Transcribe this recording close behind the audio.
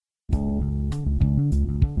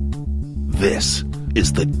This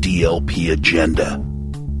is the DLP Agenda.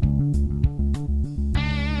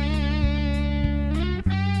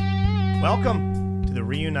 Welcome to the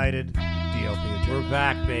reunited DLP Agenda. We're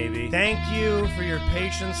back, baby. Thank you for your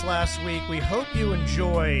patience last week. We hope you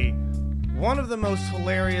enjoy one of the most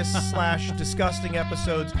hilarious / disgusting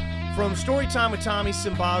episodes from Storytime with Tommy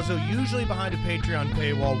Simbazo, usually behind a Patreon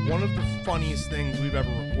paywall. One of the funniest things we've ever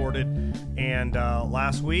recorded. And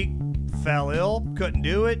last week, fell ill, couldn't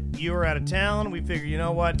do it. You were out of town. We figured, you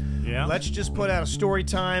know what? Yeah. Let's just put out a story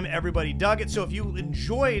time. Everybody dug it. So if you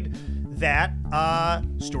enjoyed that,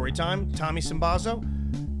 story time, Tommy Simbazo,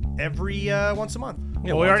 every once a month.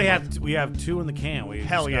 Yeah, well, we have two in the can.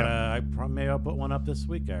 Yeah. Maybe I'll put one up this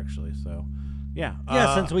week, actually. So, yeah.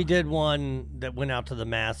 Yeah, since we did one that went out to the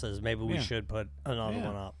masses, maybe we should put another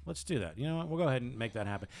one up. Let's do that. You know what? We'll go ahead and make that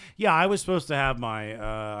happen. Yeah, I was supposed to have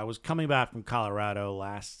I was coming back from Colorado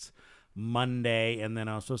last Monday, and then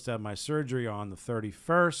I was supposed to have my surgery on the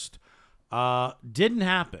 31st. Didn't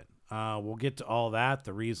happen. We'll get to all that,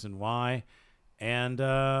 the reason why, and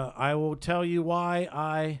I will tell you why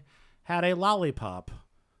I had a lollipop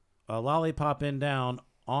in down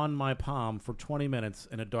on my palm for 20 minutes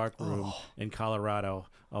in a dark room in Colorado.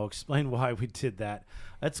 I'll explain why we did that.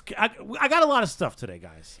 I got a lot of stuff today,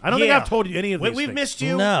 guys. I don't think I've told you any of these We've things. missed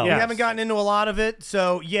you. No. We Yes. haven't gotten into a lot of it.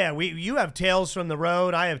 So, yeah, you have tales from the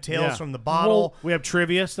road. I have tales from the bottle. We have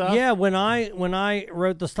trivia stuff. Yeah, when I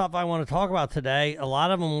wrote the stuff I want to talk about today, a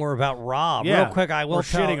lot of them were about Rob. Yeah, Real quick, I will we're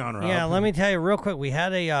tell. shitting on Rob. Yeah, let me tell you real quick. We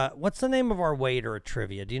had a what's the name of our waiter at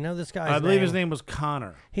trivia? Do you know this guy's name? I believe his name was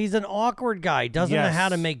Connor. He's an awkward guy. Doesn't know how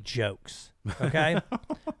to make jokes. Okay,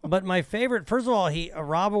 but my favorite. First of all,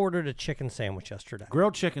 Rob ordered a chicken sandwich yesterday.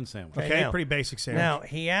 Grilled chicken sandwich. Okay, now- pretty basic sandwich. Now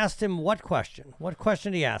he asked him what question? What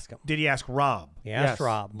question did he ask him? Did he ask Rob? He asked Yes.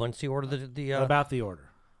 Rob once he ordered the. About the order.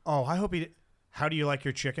 Oh, I hope he did. How do you like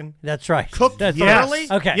your chicken? That's right. Cooked That's thoroughly?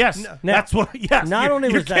 right. Okay. Yes. Now- That's what. Yes. Not you're, only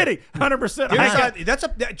you're was that- kidding. 100%.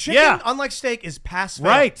 That chicken, unlike steak, is pass-fail.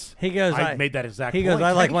 Right. He goes. I made that exact He point. goes.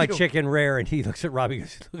 I like Thank my you. chicken rare, and he looks at Robbie. He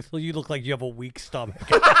goes, "You look like you have a weak stomach."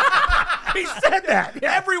 He said that.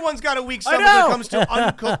 Yeah. Everyone's got a weak I stomach when it know. comes to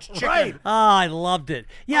uncooked chicken. Right. I loved it.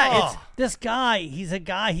 Yeah, Oh. it's this guy. He's a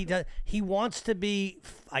guy. He wants to be.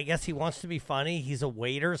 I guess he wants to be funny. He's a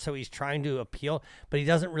waiter, so he's trying to appeal, but he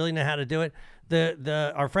doesn't really know how to do it.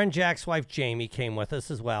 Our friend Jack's wife Jamie came with us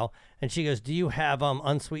as well, and she goes, "Do you have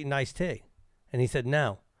unsweetened iced tea?" And he said,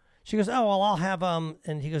 "No." She goes, "Oh, well, I'll have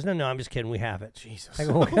and he goes, "No, I'm just kidding. We have it." Jesus. I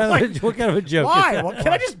go, what kind of a joke? is Why? that?" Well,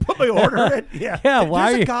 can I just put my order in? Yeah. Yeah, why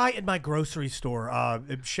There's are a you? guy in my grocery store,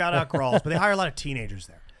 shout out Grawls, but they hire a lot of teenagers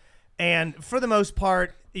there. And for the most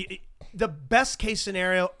part, the best case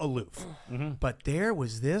scenario, aloof. Mm-hmm. But there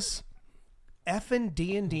was this effing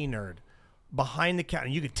D&D nerd behind the counter.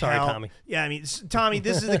 You could tell. Sorry, Tommy. Yeah, I mean, Tommy,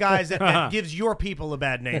 this is the guys that gives your people a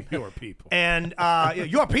bad name. Your people. And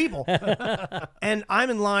your people. And I'm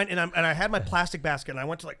in line, and I had my plastic basket, and I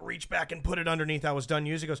went to reach back and put it underneath. I was done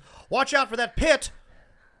using. He goes, "Watch out for that pit."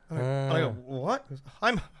 I go, "What?"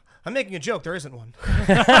 I'm making a joke. There isn't one.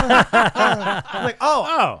 I'm like,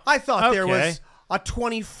 oh, I thought there okay. was a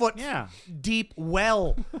 20-foot Yeah. deep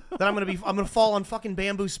well that I'm gonna fall on fucking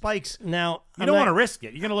bamboo spikes. Now You don't want to risk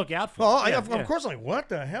it. You're going to look out for Well, it. of course I'm like, what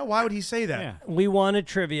the hell? Why would he say that? Yeah. We wanted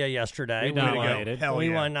trivia yesterday. We dominated. Hell We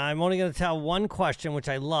yeah. won. I'm only going to tell one question, which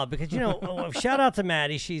I love because shout out to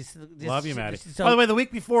Maddie. She's Love you, Maddie. So, By the way, the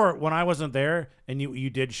week before when I wasn't there and you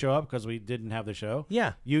did show up because we didn't have the show.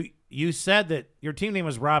 Yeah. You said that your team name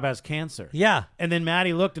was Rob Has Cancer. Yeah. And then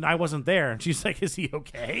Maddie looked and I wasn't there and she's like, "Is he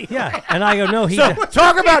okay?" Yeah, and I go, no, he. So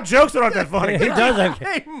talk about jokes that aren't that funny. He does.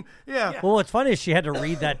 Okay. Yeah. Well, what's funny is she had to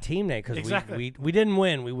read that team name because Exactly. we didn't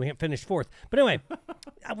win. We finished fourth. But anyway,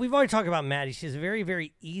 we've already talked about Maddie. She has very,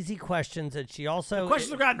 very easy questions, and she also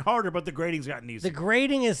Questions have gotten harder, but the grading's gotten easier. The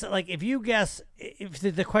grading is like if you guess if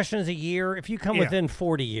the question is a year, if you come Yeah. within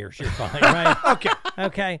 40 years, you're fine, right?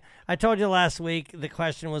 Okay. I told you last week the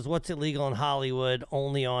question was what's illegal in Hollywood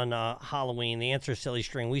only on Halloween. The answer is silly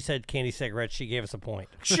string. We said candy cigarettes. She gave us a point.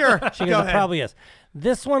 Sure. She goes, it probably is.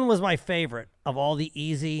 This one was my favorite of all the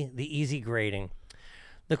easy grading.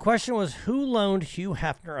 The question was who loaned Hugh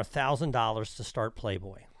Hefner $1,000 to start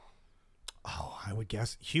Playboy? Oh, I would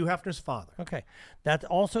guess Hugh Hefner's father. Okay, that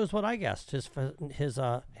also is what I guessed. His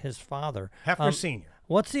father. Hefner Sr.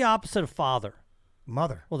 What's the opposite of father?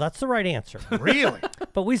 Mother. Well, that's the right answer. Really?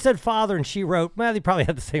 But we said father, and she wrote, well, they probably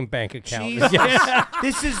had the same bank account. Jesus.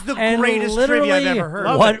 This is the And greatest trivia I've ever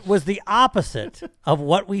heard. what was the opposite of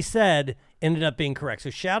what we said ended up being correct. So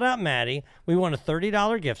shout out Maddie. We won a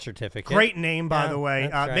 $30 gift certificate. Great name, by Yeah, the way.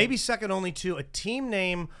 that's right. Maybe second only to a team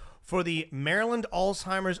name For the Maryland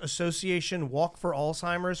Alzheimer's Association Walk for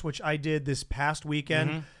Alzheimer's, which I did this past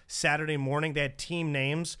weekend, Saturday morning, they had team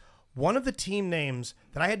names. One of the team names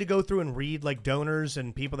that I had to go through and read, like donors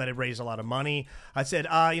and people that had raised a lot of money. I said,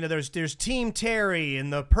 there's Team Terry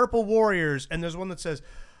and the Purple Warriors, and there's one that says,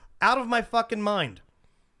 "Out of my fucking mind."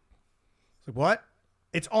 It's like, what?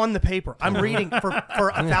 It's on the paper. I'm reading for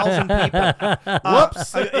 1,000 people.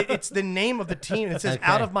 Whoops! It's the name of the team. And it says,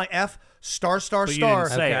 "Out of my F star star But you star."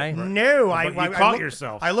 didn't say it, right? No, But you caught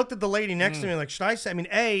yourself. I looked at the lady next to me like, should I say? I mean,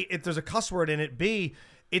 A, if there's a cuss word in it. B,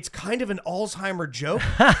 it's kind of an Alzheimer joke.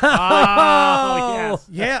 Oh, yes.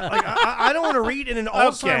 Yeah, like I don't want to read in an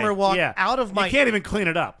Alzheimer walk out of my. You can't even clean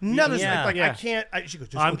it up. No, there's I can't. She goes,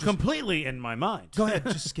 I'm completely in my mind. Go ahead,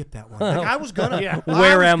 just skip that one. Like, I was gonna.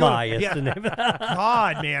 Where am I? Is the name.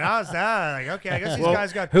 God, man, I was like, okay, I guess these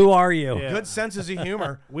guys got Who are you? good senses of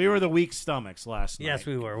humor. We were the weak stomachs last night. Yes,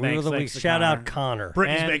 we were. We Thanks, were the weak. thanks to Shout Connor. out Connor.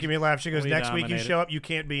 Brittany's And making me laugh. She goes, we next week you dominated. show up, you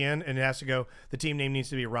can't be in, and it has to go. The team name needs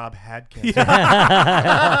to be Rob had cancer.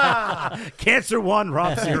 Cancer 1,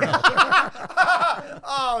 Rob 0.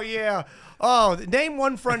 Oh yeah. Oh, name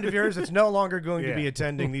one friend of yours that's no longer going to be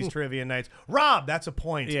attending these trivia nights. Rob, that's a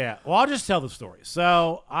point. Yeah. Well, I'll just tell the story.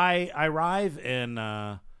 So I arrive in.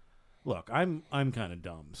 Look, I'm kind of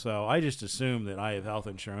dumb, so I just assume that I have health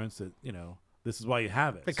insurance. That this is why you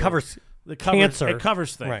have it. It So covers cancer. cancer. It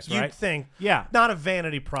covers things, Right. right? You'd think. Yeah. Not a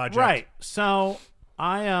vanity project. Right. So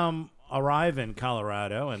I arrive in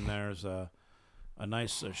Colorado, and there's a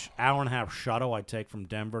nice hour and a half shuttle I take from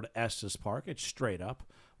Denver to Estes Park. It's straight up.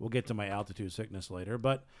 We'll get to my altitude sickness later,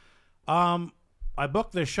 but I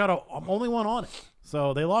booked this shuttle. I'm only one on it,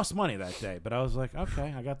 so they lost money that day. But I was like,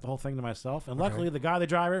 okay, I got the whole thing to myself. And luckily, the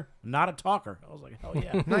driver, not a talker. I was like, hell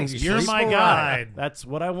yeah, Nice. you're my Peaceful guy. ride. That's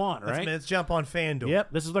what I want, right? Let's jump on FanDuel.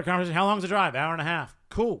 Yep. This is the conversation. How long's the drive? Hour and a half.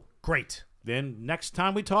 Cool. Great. Then next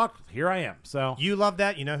time we talk, here I am. So You love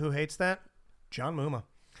that. You know who hates that? John Muma.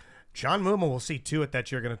 John Muma will see to it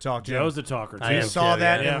that you're going to talk to him. Joe's the talker too. I You am saw too,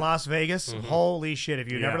 that yeah. in Las Vegas. Holy shit! If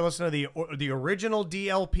you Yeah. never listened to the original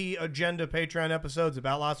DLP Agenda Patreon episodes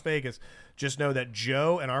about Las Vegas, just know that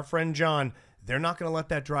Joe and our friend John, they're not going to let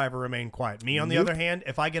that driver remain quiet. Me, on the other hand,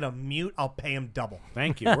 if I get a mute, I'll pay him double.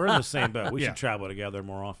 Thank you. We're in the same boat. We Yeah. should travel together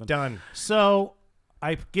more often. Done. So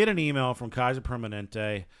I get an email from Kaiser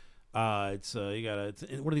Permanente. It's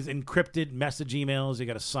one of these encrypted message emails. You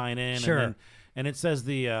got to sign in, Sure. and it says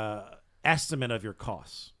the estimate of your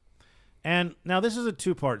costs. And now this is a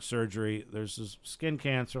 2-part surgery. There's this skin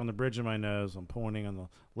cancer on the bridge of my nose. I'm pointing on the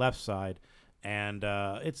left side, and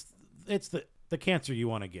it's the cancer you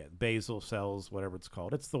want to get, basal cells, whatever it's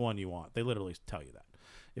called. It's the one you want. They literally tell you that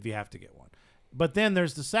if you have to get one. But then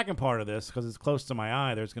there's the second part of this, because it's close to my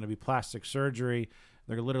eye. There's going to be plastic surgery.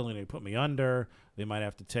 They're literally going to put me under. They might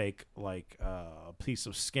have to take like a piece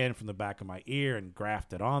of skin from the back of my ear and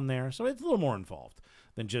graft it on there. So it's a little more involved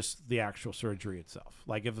than just the actual surgery itself.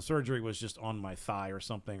 Like if the surgery was just on my thigh or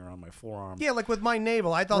something, or on my forearm. Yeah, like with my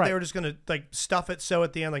navel, I thought they Right. were just going to like stuff it so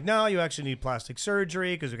at the end. Like, no, you actually need plastic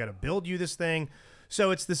surgery because we got to build you this thing.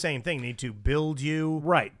 So it's the same thing. Need to build you.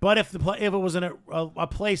 Right. But if it was in a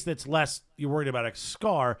place that's less, you're worried about a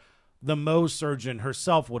scar, the Mohs surgeon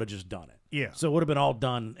herself would have just done it. Yeah. So it would have been all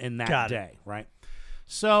done in that Got it. day, right?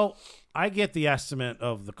 So I get the estimate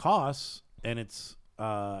of the costs, and it's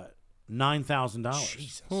 $9,000.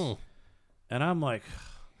 Jesus. And I'm like,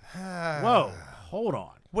 whoa, hold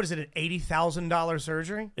on. What is it? An $80,000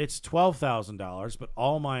 surgery? It's $12,000, but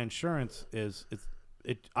all my insurance is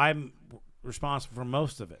I'm responsible for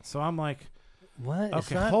most of it. So I'm like, What? It's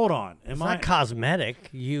okay, not, hold on. It's not cosmetic.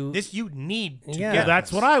 You This you need to Yeah. get.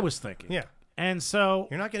 That's what I was thinking. Yeah. And so,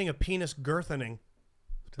 You're not getting a penis girthening.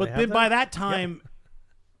 but have then that? by that time,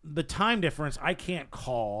 the time difference, I can't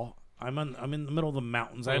call. I'm in the middle of the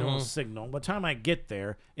mountains. I don't have a signal. By the time I get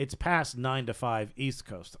there, it's past 9 to 5 East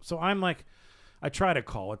Coast. So I'm like, I try to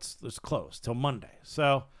call. It's closed till Monday.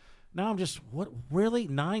 So now I'm just, what, really?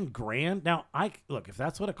 $9,000? Now, look, if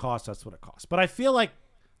that's what it costs, that's what it costs. But I feel like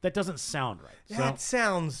that doesn't sound right. That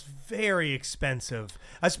sounds very expensive,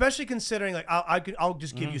 especially considering like I'll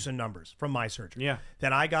just give you some numbers from my surgery. Yeah.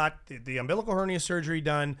 That I got the umbilical hernia surgery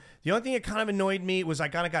done. The only thing that kind of annoyed me was I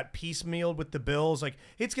kind of got piecemealed with the bills. Like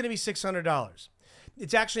it's going to be $600.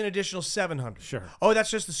 It's actually an additional $700. Sure. Oh, that's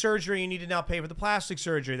just the surgery. You need to now pay for the plastic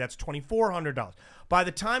surgery. That's $2,400. By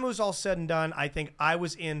the time it was all said and done, I think I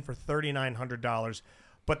was in for $3,900.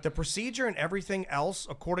 But the procedure and everything else,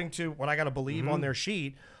 according to what I got to believe on their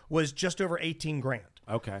sheet, was just over $18,000.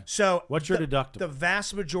 Okay. So What's your deductible? The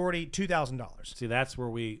vast majority, $2,000. See, that's where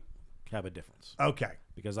we have a difference. Okay.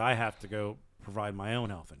 Because I have to go provide my own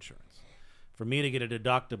health insurance. For me to get a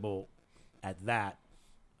deductible at that,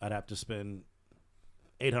 I'd have to spend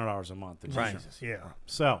 $800 a month. Jesus, yeah.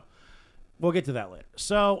 So we'll get to that later.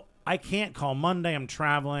 So I can't call Monday. I'm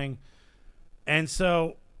traveling. And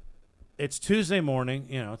so it's Tuesday morning.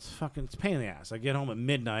 You know, it's a pain in the ass. I get home at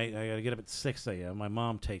midnight. I got to get up at 6 a.m. My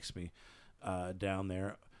mom takes me down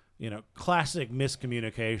there. You know, classic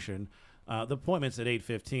miscommunication. The appointment's at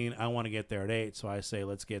 8:15. I want to get there at 8, so I say,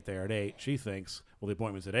 let's get there at 8. She thinks, well, the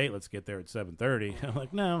appointment's at 8. Let's get there at 7:30. I'm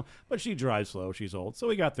like, no, but she drives slow. She's old, so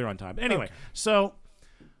we got there on time. Anyway, So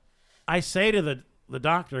I say to the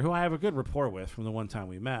doctor, who I have a good rapport with from the one time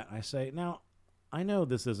we met, I say, now, I know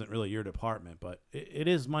this isn't really your department, but it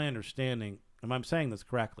is my understanding, and I'm saying this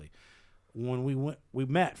correctly, when we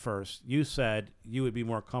met first, you said you would be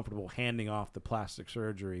more comfortable handing off the plastic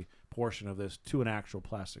surgery portion of this to an actual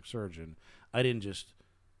plastic surgeon. It's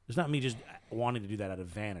not me just wanting to do that out of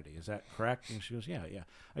vanity. Is that correct? And she goes, yeah.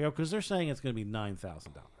 I go, because they're saying it's going to be $9,000.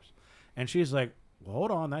 And she's like, well,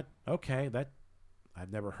 hold on, I've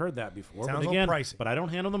never heard that before. Sounds but again, pricey. But I don't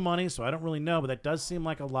handle the money, so I don't really know, but that does seem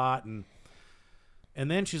like a lot. And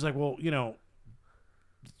then she's like, well, you know,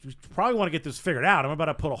 you probably want to get this figured out. I'm about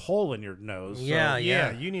to put a hole in your nose. Yeah.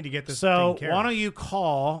 You need to get this So taken care why of. don't you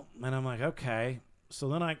call? And I'm like, okay. So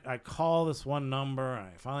then I call this one number, and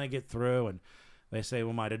I finally get through, and they say,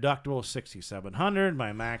 well, my deductible is $6,700.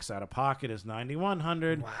 My max out of pocket is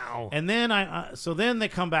 $9,100. Wow. And then so then they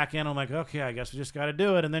come back in. I'm like, okay, I guess we just got to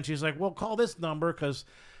do it. And then she's like, well, call this number because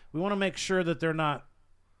we want to make sure that they're not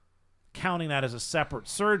counting that as a separate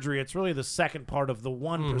surgery. It's really the second part of the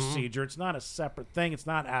one procedure. It's not a separate thing. It's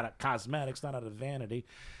not out of cosmetics, not out of vanity.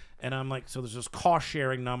 And I'm like, so there's this cost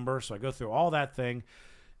sharing number. So I go through all that thing.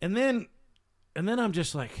 And then I'm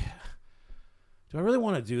just like, do I really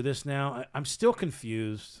want to do this now? I'm still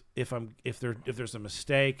confused if there's a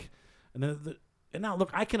mistake. And now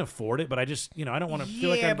look, I can afford it, but I just, I don't want to feel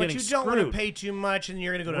like I'm getting screwed. Yeah, but you don't want to pay too much, and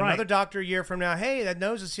you're going to go to another doctor a year from now. Hey, that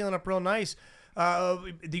nose is sealing up real nice.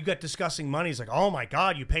 You got discussing money. It's like, oh my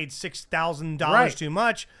God, you paid $6,000 too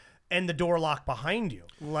much, and the door locked behind you.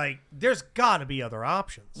 Like, there's got to be other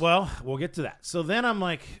options. Well, we'll get to that. So then I'm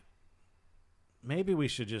like, maybe we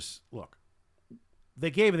should just look. They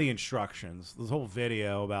gave me the instructions, this whole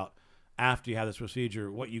video about after you have this procedure,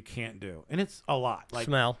 what you can't do, and it's a lot. Like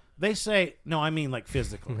smell. They say, no, I mean like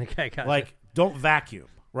physically. Okay, gotcha. Like don't vacuum,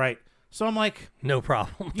 right? So I'm like, no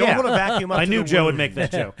problem. Don't put a vacuum up I to knew the Joe would wound. make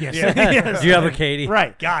that joke. Yes. Do you have a Katie?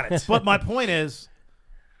 Right. Got it. But my point is,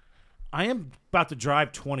 I am about to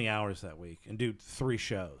drive 20 hours that week and do 3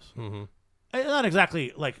 shows. Mm-hmm. Not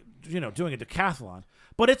exactly like, doing a decathlon,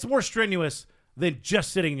 but it's more strenuous than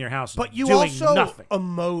just sitting in your house But you doing also nothing.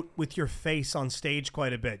 emote with your face on stage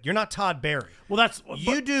quite a bit. You're not Todd Barry. Well, that's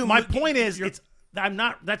You do. My point is,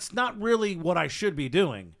 that's not really what I should be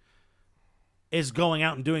doing. Is going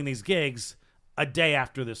out and doing these gigs a day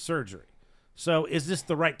after this surgery. So is this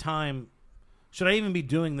the right time? Should I even be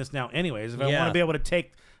doing this now anyways? If I want to be able to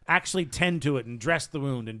actually tend to it and dress the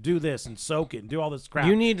wound and do this and soak it and do all this crap.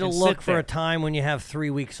 You need to and look sit for there. a time when you have 3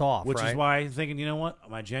 weeks off, Which right? is why I'm thinking, you know what?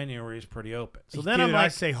 My January is pretty open. So then Dude, I'm like, I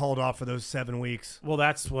say hold off for those 7 weeks. well,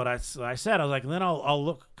 that's what I said. I was like, then I'll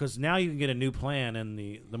look, because now you can get a new plan and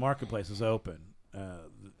the marketplace is open,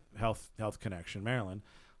 Health Connection, Maryland.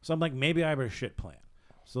 So I'm like, maybe I have a shit plan.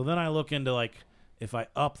 So then I look into like, if I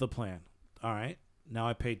up the plan, all right, now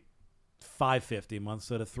I pay $550 a month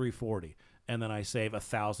instead of $340, and then I save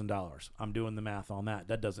 $1,000. I'm doing the math on that.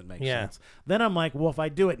 That doesn't make sense. Then I'm like, well, if I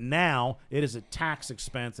do it now, it is a tax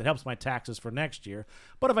expense. It helps my taxes for next year.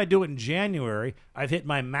 But if I do it in January, I've hit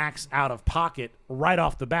my max out of pocket right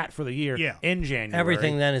off the bat for the year in January.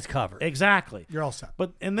 Everything then is covered. Exactly. You're all set.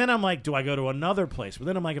 And then I'm like, do I go to another place? But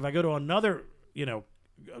then I'm like, if I go to another,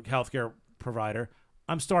 healthcare provider,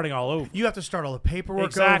 I'm starting all over. You have to start all the paperwork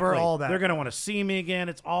Exactly. over, all that. They're going to want to see me again.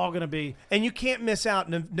 It's all going to be. And you can't miss out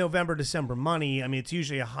November, December money. I mean, it's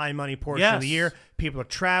usually a high money portion of the year. People are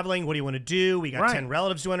traveling. What do you want to do? We got 10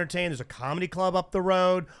 relatives to entertain. There's a comedy club up the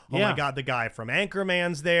road. Oh, my God, the guy from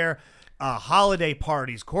Anchorman's there. Holiday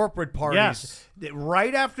parties, corporate parties. Yes.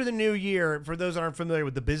 Right after the new year, for those that aren't familiar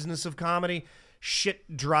with the business of comedy,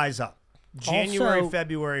 shit dries up. January, Also,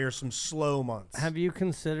 February are some slow months. Have you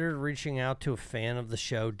considered reaching out to a fan of the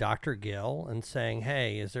show, Dr. Gill, and saying,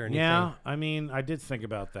 hey, is there anything? Yeah, I mean, I did think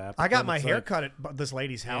about that. I got my hair cut at this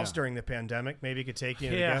lady's house during the pandemic. Maybe you could take you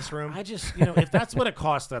in the guest room. I just, if that's what it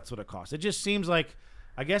costs, that's what it costs. It just seems like,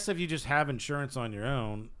 I guess if you just have insurance on your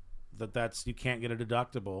own, you can't get a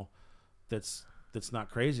deductible that's not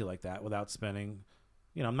crazy like that without spending.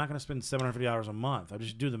 I'm not going to spend $750 a month. I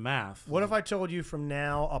just do the math. What if I told you from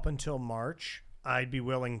now up until March, I'd be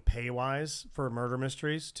willing pay-wise for murder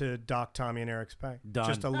mysteries to dock Tommy and Eric's pay. Done.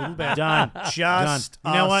 Just a little bit. Done. Just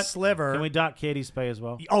Done. You know a what? sliver. Can we dock Katie's pay as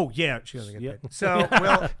well? Oh, yeah. She doesn't get Yeah. paid. So,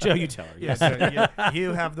 well... Joe, you tell her. Yeah, so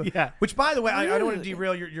you have the... Yeah. Which, by the way, I don't want to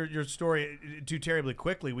derail your story too terribly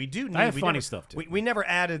quickly. We do need... I have we funny never, stuff, too. We never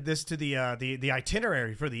added this to the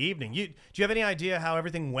itinerary for the evening. Do you have any idea how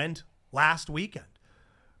everything went last weekend?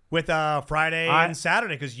 With Friday and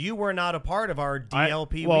Saturday, because you were not a part of our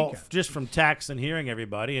DLP weekend. Just from text and hearing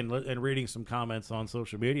everybody and reading some comments on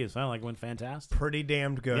social media, it sounded like it went fantastic. Pretty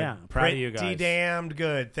damned good. Yeah, proud of you guys. Pretty damned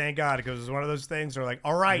good. Thank God, because it's one of those things where like,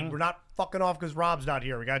 all right, we're not fucking off because Rob's not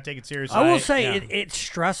here. We got to take it seriously. I will say it's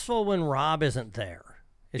stressful when Rob isn't there.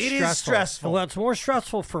 It is stressful. Well, it's more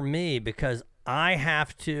stressful for me because I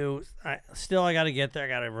have to. I got to get there. I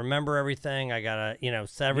got to remember everything. I got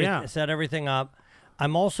to set everything up.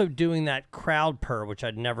 I'm also doing that crowd purr, which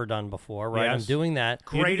I'd never done before, right? Yes. I'm doing that.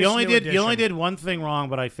 You only did one thing wrong,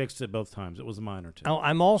 but I fixed it both times. It was a minor too. Oh,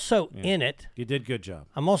 I'm also in it. You did good job.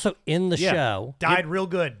 I'm also in the show. Died real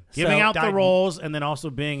good. Giving out the roles and then also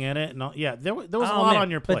being in it. And there was a lot on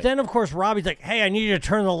your plate. But then, of course, Robbie's like, hey, I need you to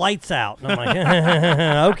turn the lights out. And I'm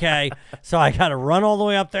like, okay. So I got to run all the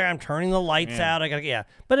way up there. I'm turning the lights out.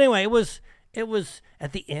 But anyway, it was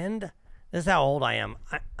at the end. This is how old I am.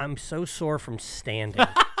 I'm so sore from standing.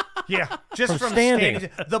 Yeah, just from standing.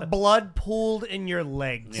 The blood pooled in your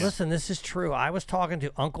legs. Yeah. Listen, this is true. I was talking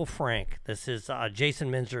to Uncle Frank. This is Jason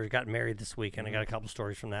Minzer got married this weekend. I got a couple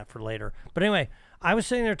stories from that for later. But anyway, I was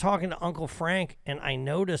sitting there talking to Uncle Frank, and I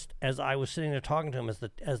noticed as I was sitting there talking to him, as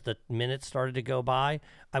the minutes started to go by,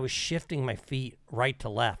 I was shifting my feet right to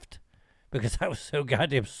left. Because I was so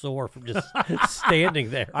goddamn sore from just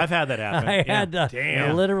standing there. I've had that happen. I had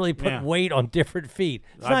to literally put weight on different feet.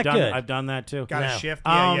 It's not good. I've done that too. Got to shift.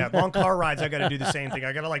 Yeah. Long car rides, I got to do the same thing.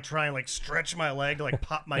 I got to try and stretch my leg to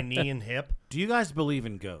pop my knee and hip. Do you guys believe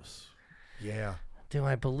in ghosts? Yeah. Do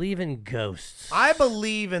I believe in ghosts? I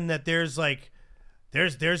believe in that. There's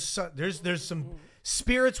some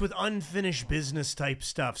spirits with unfinished business type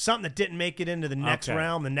stuff. Something that didn't make it into the next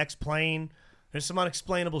realm, the next plane. There's some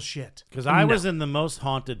unexplainable shit. Because I was in the most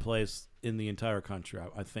haunted place in the entire country,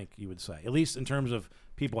 I think you would say. At least in terms of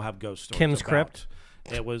people have ghost stories. Kim's Crypt?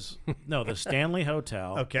 It was, the Stanley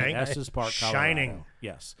Hotel in Estes Park, Colorado. Shining.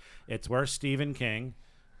 Yes. It's where Stephen King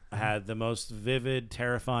had the most vivid,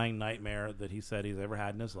 terrifying nightmare that he said he's ever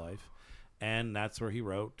had in his life. And that's where he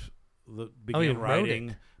began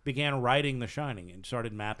writing The Shining and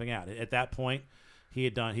started mapping out. At that point,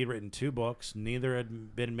 he'd written 2 books. Neither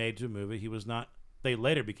had been made to a movie. He was not. They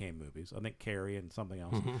later became movies. I think Carrie and something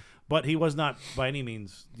else. Mm-hmm. But he was not by any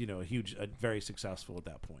means, very successful at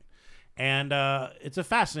that point. And it's a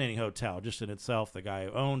fascinating hotel just in itself. The guy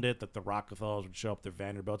who owned it, that the Rockefellers would show up, their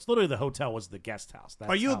Vanderbilts. Literally, the hotel was the guest house.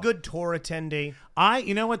 Are you a good tour attendee?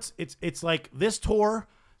 It's like this tour.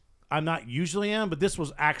 I'm not usually am, but this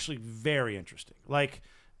was actually very interesting.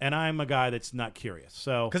 And I'm a guy that's not curious.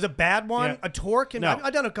 So, because a bad one, a tour can. No.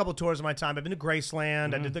 I've done a couple tours in my time. I've been to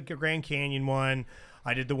Graceland. I did the Grand Canyon one.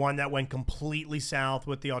 I did the one that went completely south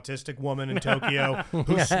with the autistic woman in Tokyo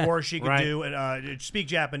who swore she could speak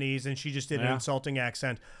Japanese, and she just did an insulting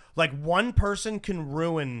accent. One person can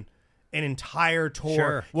ruin an entire tour.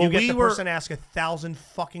 Sure. Well, you get the person ask 1,000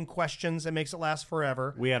 fucking questions and makes it last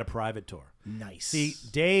forever. We had a private tour. Nice. See,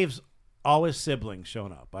 Dave's always siblings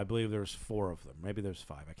showing up. I believe there's 4 of them. Maybe there's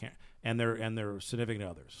 5. I can't. And they're significant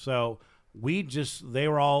others. So they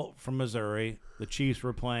were all from Missouri. The Chiefs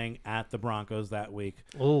were playing at the Broncos that week.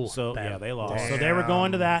 Oh, so they lost. Damn. So they were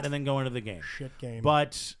going to that and then going to the game. Shit game.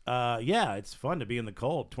 But it's fun to be in the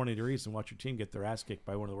cold, 20 degrees, and watch your team get their ass kicked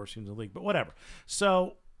by one of the worst teams in the league. But whatever.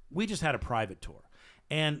 So we just had a private tour,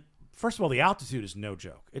 and first of all, the altitude is no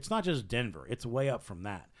joke. It's not just Denver; it's way up from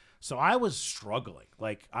that. So I was struggling.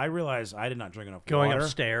 I realized I did not drink enough water. Going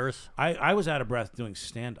upstairs. I was out of breath doing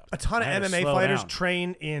stand-up. A ton of MMA fighters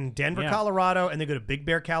train in Denver, Colorado, and they go to Big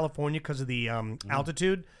Bear, California because of the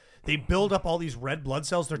altitude. They build up all these red blood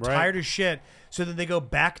cells. They're tired as shit. So then they go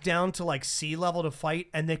back down to sea level to fight,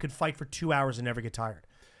 and they could fight for 2 hours and never get tired.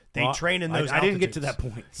 They train in those altitudes. I didn't get to that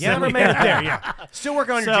point. Yeah, never made it there, Still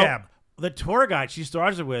working on your jab. The tour guide, she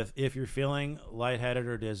starts it with, if you're feeling lightheaded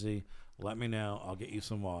or dizzy, let me know. I'll get you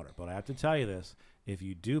some water. But I have to tell you this. If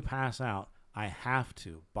you do pass out, I have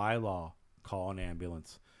to, by law, call an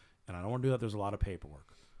ambulance. And I don't want to do that. There's a lot of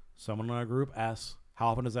paperwork. Someone in our group asks, how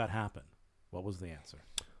often does that happen? What was the answer?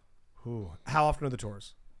 How often are the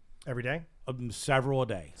tours? Every day? Several a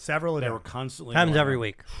day. Several a day. They were constantly happens every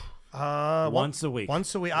week. Once a week.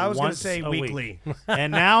 Once a week. I was going to say weekly.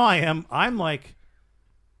 And now I'm like,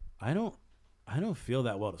 I don't feel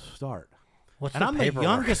that well to start. What's and the I'm paperwork? the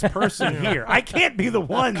youngest person here. I can't be the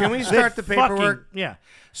one. Can we that start the paperwork? Yeah.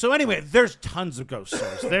 So anyway, there's tons of ghost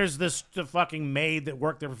stories. There's the fucking maid that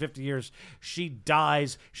worked there for 50 years. She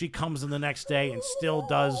dies. She comes in the next day and still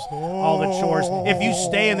does all the chores. If you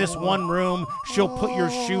stay in this one room, she'll put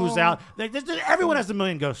your shoes out. Everyone has a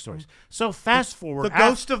million ghost stories. So fast forward. The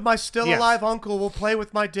ghost of my still Yes. alive uncle will play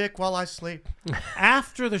with my dick while I sleep.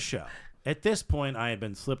 After the show, at this point, I had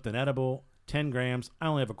been slipped an edible. 10 grams. I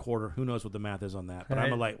only have a quarter. Who knows what the math is on that? But I'm a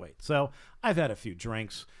Right. lightweight. So I've had a few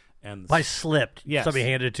drinks. And By slipped. Yes. Somebody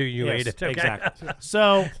handed it to you. You yes, ate it. Okay. Exactly.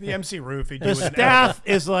 So The MC Roofie. the staff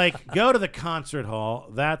is like, go to the concert hall.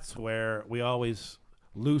 That's where we always,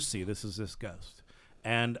 Lucy, this is this ghost.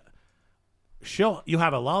 And you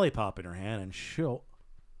have a lollipop in her hand and she'll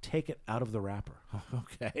take it out of the wrapper.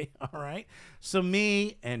 Okay. All right. So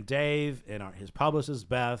me and Dave and his publicist,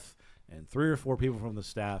 Beth, and 3 or 4 people from the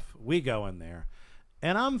staff, we go in there,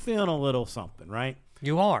 and I'm feeling a little something, right?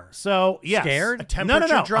 You are. So yes, Scared? A temperature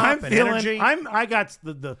no. drop I'm and feeling. energy? I got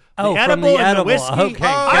the Oh, edible from the and edible. the whiskey. Okay,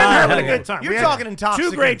 I'm got having it. a good time. You're We had talking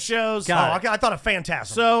intoxicant. 2 great shows. Got it. I thought a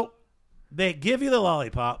phantasm. So they give you the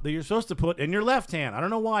lollipop that you're supposed to put in your left hand. I don't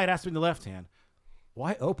know why it has to be in the left hand.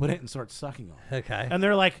 Why open it and start sucking on it? Okay. And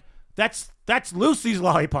they're like, that's Lucy's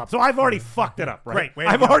lollipop. So I've already fucked it up, right? Great, way to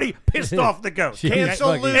I've go. already pissed off the ghost. She- Cancel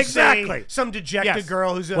fucking- Lucy. Exactly. Some dejected Yes.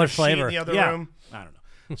 girl who's in What a sheet flavor? in the other Yeah. room. I don't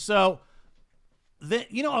know. So,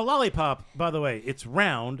 a lollipop, by the way, it's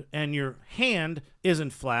round and your hand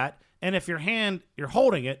isn't flat. And if you're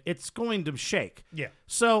holding it, it's going to shake. Yeah.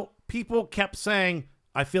 So people kept saying,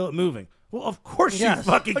 I feel it moving. Well, of course Yes. you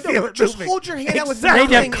fucking But no, feel it just moving. hold your hand out with Exactly.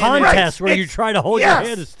 They'd have nothing in it. contests where you It's- try to hold yes. your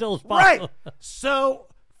hand as still as possible. Right. So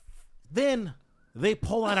then they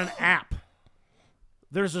pull out an app.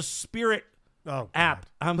 There's a spirit Oh, app.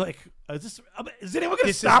 I'm like, is anyone going to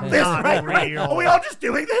This is stop this? not Right? real. Are we all just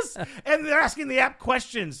doing this? And they're asking the app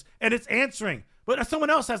questions, and it's answering. But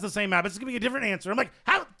someone else has the same app. It's giving a different answer. I'm like,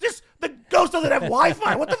 how? Just the ghost doesn't have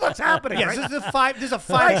Wi-Fi. What the fuck's happening? Yes, right? this is a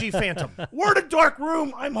 5G Phantom. We're in a dark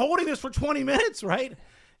room. I'm holding this for 20 minutes, right?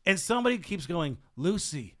 And somebody keeps going,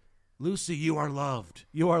 Lucy, you are loved.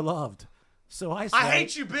 You are loved. So I say, I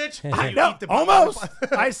hate you, bitch. I You know, eat the- almost.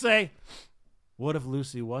 I say, what if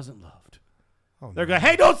Lucy wasn't loved? Oh, They're going,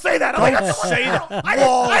 hey, don't say that. I'm like, Don't say that. I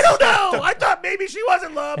don't know. I thought maybe she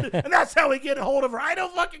wasn't loved, and that's how we get a hold of her. I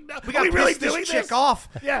don't fucking know. We Are got we really this doing chick this? off.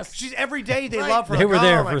 Yes. She's every day they Right. love her. They were Like,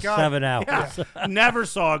 there oh my for God. 7 hours. Yeah. Never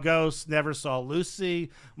saw a ghost. Never saw Lucy.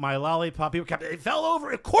 My lollipop. People kept. It fell over.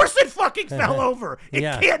 Of course, it fucking fell over. It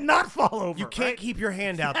Yeah. can't not fall over. You can't right? keep your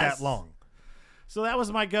hand out Yes. that long. So that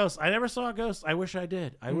was my ghost. I never saw a ghost. I wish I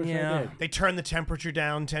did. I wish I Yeah. did. They turn the temperature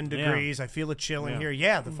down 10 degrees. I feel a chill in Yeah. here.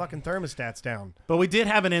 Yeah, the fucking thermostat's down. But we did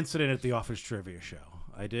have an incident at the office trivia show.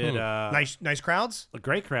 I did. Nice crowds.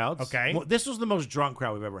 Great crowds. Okay. Well, this was the most drunk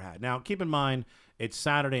crowd we've ever had. Now, keep in mind, it's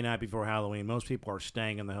Saturday night before Halloween. Most people are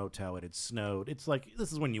staying in the hotel. It had snowed. It's like,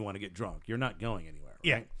 this is when you want to get drunk. You're not going anywhere.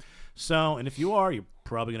 Yeah. Right? So, and if you are, you're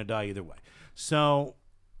probably going to die either way. So,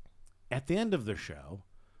 at the end of the show,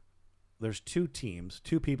 there's 2 teams,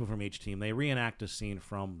 2 people from each team. They reenact a scene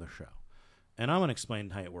from the show. And I'm going to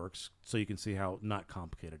explain how it works so you can see how not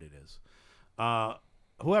complicated it is.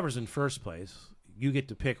 Whoever's in first place, you get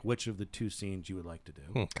to pick which of the 2 scenes you would like to do.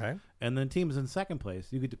 Okay. And then teams in second place,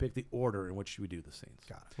 you get to pick the order in which you would do the scenes.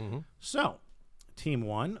 Got it. So, team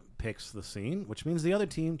 1 picks the scene, which means the other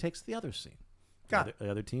team takes the other scene. Got it.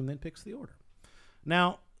 The other team then picks the order.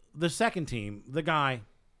 Now, the second team, the guy,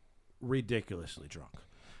 ridiculously drunk.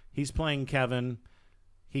 He's playing Kevin.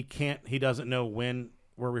 He doesn't know when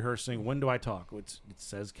we're rehearsing. When do I talk? It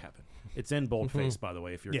says Kevin. It's in boldface, by the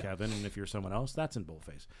way, if you're Yeah. Kevin, and if you're someone else, that's in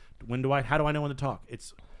boldface. How do I know when to talk?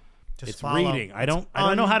 It's follow. reading. I don't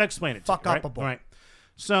know how to explain it to you, right? Fuck-upable. Right.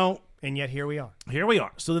 So And yet here we are. here we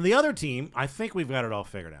are. So then the other team, I think we've got it all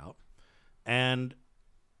figured out. And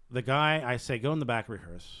the guy, I say, go in the back,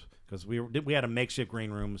 rehearse. Because we had a makeshift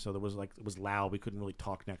green room, so it was loud. We couldn't really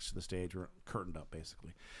talk next to the stage. We were curtained up,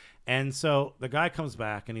 basically. And so the guy comes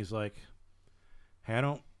back, and he's like, hey, I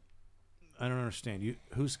don't understand.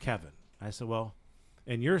 Who's Kevin? I said, well,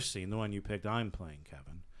 in your scene, the one you picked, I'm playing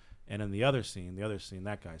Kevin. And in the other scene,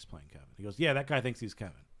 that guy's playing Kevin. He goes, yeah, that guy thinks he's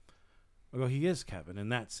Kevin. I go, he is Kevin in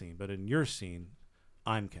that scene, but in your scene,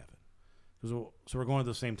 I'm Kevin. He goes, well, so we're going at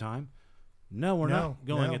the same time? No, we're not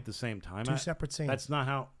going at the same time. 2 separate scenes. That's not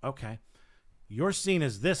how. Okay. Your scene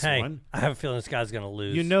is this Hey, one. I have a feeling this guy's going to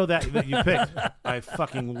lose. You know that you picked. I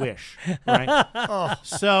fucking wish. Right?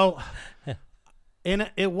 So,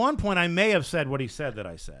 at one point, I may have said what he said that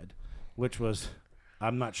I said, which was,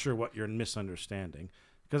 I'm not sure what you're misunderstanding.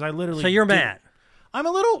 Because I literally. So you're mad. I'm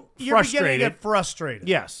a little You're beginning to frustrated. get frustrated.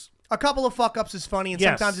 Yes. A couple of fuck-ups is funny, and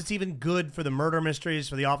Yes. sometimes it's even good for the murder mysteries,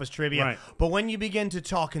 for the office trivia. Right. But when you begin to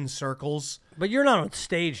talk in circles... But you're not on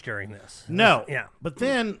stage during this. No. Yeah. But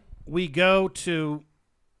then we go to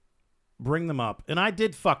bring them up. And I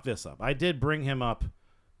did fuck this up. I did bring him up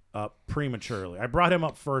prematurely. I brought him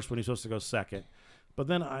up first when he's supposed to go second. But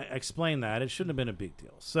then I explained that. It shouldn't have been a big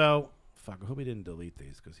deal. So, fuck, I hope he didn't delete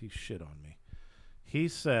these because he shit on me. He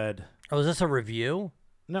said... Oh, is this a review?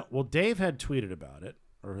 No, well, Dave had tweeted about it,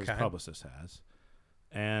 or his Okay. publicist has.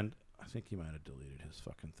 And I think he might have deleted his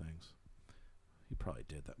fucking things. He probably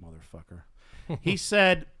did, that motherfucker. He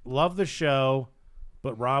said, love the show,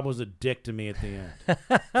 but Rob was a dick to me at the end.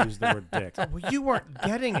 Used the word dick. Well, you weren't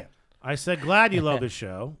getting it. I said, glad you love the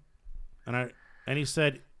show. And he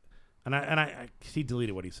said, he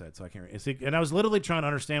deleted what he said, so I can't read. And I was literally trying to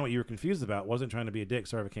understand what you were confused about. Wasn't trying to be a dick.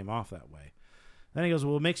 Sorry if it came off that way. Then he goes,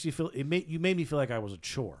 well, it makes you feel. You made me feel like I was a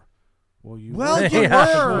chore. Well, you were. You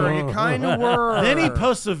were. You kind of were. Then he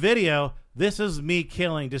posts a video. This is me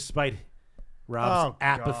killing despite Rob's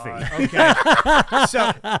apathy. Okay.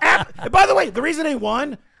 So, By the way, the reason he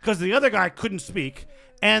won because the other guy couldn't speak,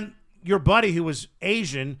 and your buddy who was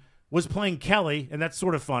Asian was playing Kelly, and that's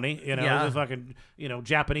sort of funny, Yeah. the fucking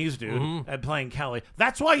Japanese dude and playing Kelly.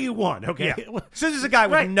 That's why you won, okay? yeah. So this is a guy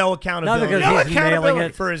with Right. no accountability. because No he's nailing accountability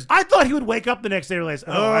it. for his. I thought he would wake up the next day and realize,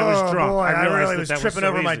 I was drunk. boy, I realized really that was that tripping so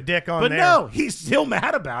over my easy. dick on but there. no, he's still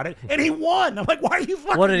mad about it, and he won. I'm like, why are you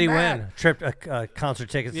fucking What did he mad? win? Tripped concert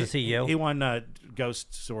tickets to see you? He won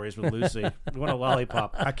Ghost Stories with Lucy. He won a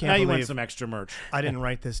lollipop. I can't now you won believe- some extra merch. I didn't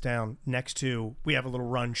write this down. Next to, we have a little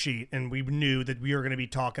run sheet, and we knew that we were going to be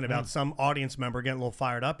talking about some audience member getting a little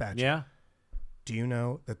fired up at you. Yeah? Do you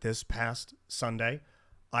know that this past Sunday,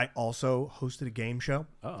 I also hosted a game show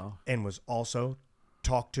Uh-oh. and was also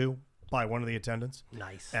talked to by one of the attendants?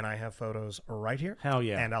 Nice. And I have photos right here. Hell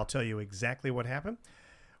yeah. And I'll tell you exactly what happened.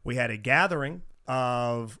 We had a gathering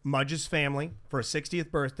of Mudge's family for a 60th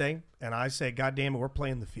birthday, and I say, God damn it, we're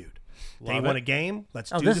playing the feud. They Love want it. a game. Let's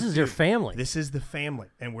do this the is your feud. family. This is the family.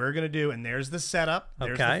 And we're going to do, and there's the setup.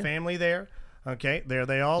 There's Okay. the family there. Okay, there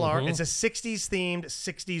they all are. It's a 60s themed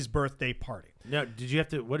 60s birthday party. Now, what did you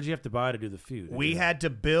have to buy to do the feud? We had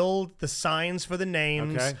to build the signs for the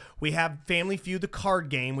names. Okay. We have Family Feud, the card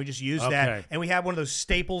game. We just used Okay. that. And we have one of those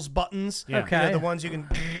Staples buttons. Yeah. Okay. The ones you can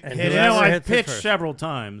And hit. You whoever know, I've hits it pitched first. several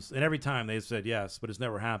times, and every time they said yes, but it's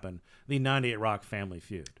never happened. The 98 Rock Family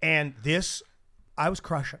Feud. And this, I was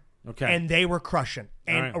crushing. Okay. And they were crushing.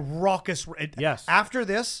 And All right. a raucous. Yes. After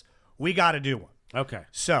this, we got to do one. Okay.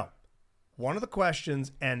 So, one of the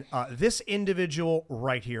questions, and this individual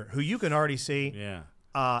right here, who you can already see, Yeah.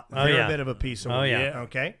 they're yeah. a bit of a piece of Oh, work. yeah.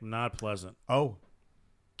 Okay. Not pleasant. Oh,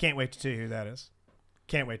 can't wait to tell you who that is.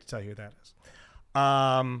 Can't wait to tell you who that is.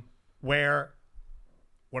 Where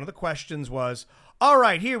one of the questions was, all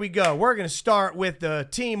right, here we go. We're going to start with the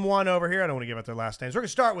team one over here. I don't want to give out their last names. We're going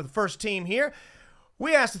to start with the first team here.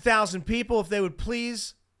 We asked 1,000 people if they would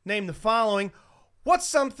please name the following. What's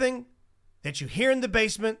something that you hear in the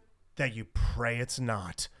basement that you pray it's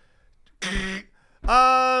not?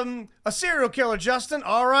 A serial killer, Justin.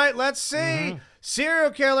 All right, let's see. Serial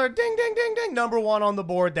killer, ding, ding, ding, ding. Number one on the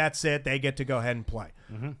board. That's it. They get to go ahead and play.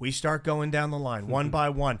 We start going down the line, one by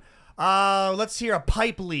one. Let's hear a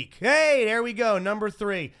pipe leak. Hey, there we go. Number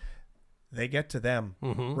three. They get to them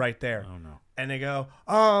right there. Oh, no. And they go,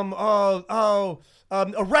 a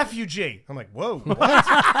refugee. I'm like, whoa, what?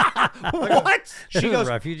 What? She goes,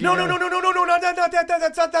 Refugee no, guy?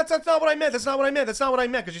 that's not what I meant. That's not what I meant. That's not what I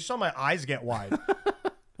meant. Because you saw my eyes get wide.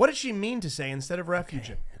 What did she mean to say instead of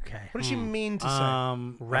refugee? Okay. What did she mean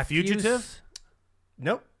to say? Fugitive?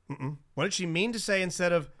 Nope. What did she mean to say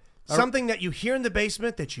instead of something that you hear in the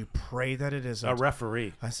basement that you pray that it isn't? A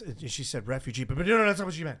referee. She said refugee, but no, that's not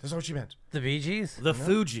what she meant. That's not what she meant. The Bee Gees? The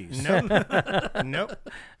Fugees. Nope.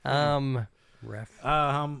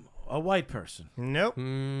 A white person. Nope.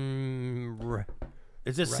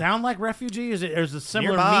 Does it sound like refugee? Is it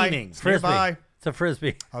similar Nearby. meaning? It's Frisbee. nearby. It's a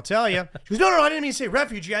Frisbee. I'll tell you. She goes, no, I didn't mean to say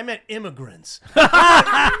refugee. I meant immigrants.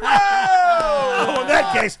 Oh, in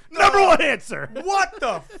that case, number one answer. What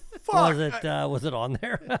the fuck? Was it on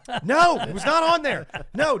there? No, it was not on there.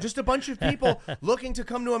 No, just a bunch of people looking to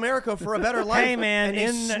come to America for a better life. Hey, man,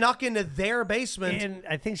 and they snuck into their basement. And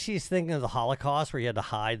I think she's thinking of the Holocaust where you had to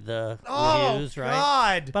hide the Oh, reviews, right?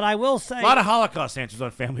 God. But I will say, A lot of Holocaust answers on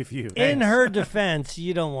Family Feud. in her defense,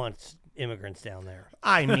 you don't want immigrants down there.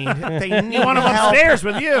 I mean, they need You want them help. upstairs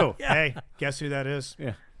with you. Hey, guess who that is?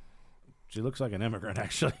 Yeah. She looks like an immigrant,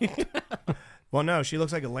 actually. Well, no, she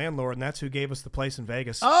looks like a landlord, and that's who gave us the place in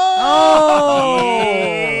Vegas. Yeah,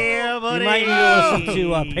 buddy. You might need to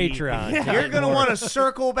listen to Patreon. You're going to want to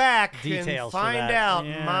circle back Details and for find that. out.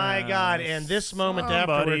 Yeah. My God. And this moment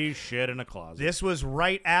afterward, Somebody shit in a closet. this was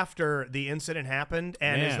right after the incident happened,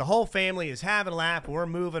 and as Man. the whole family is having a laugh, we're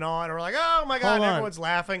moving on. We're like, oh, my God, Hold on. everyone's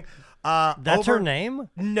laughing. That's her name?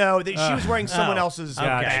 No, she was wearing someone else's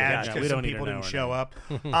Gotcha, badge gotcha. because We some don't need to people know didn't her show name.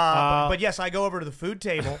 up. But yes, I go over to the food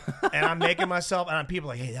table and I'm making myself, and people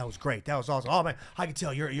are like, hey, that was great. That was awesome. Oh, man, I can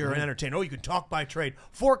tell you're an entertainer. Oh, you can talk by trade.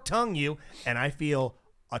 Fork tongue you. And I feel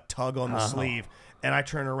a tug on the sleeve. And I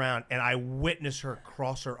turn around and I witness her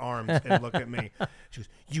cross her arms and look at me. She goes,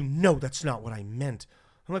 you know that's not what I meant.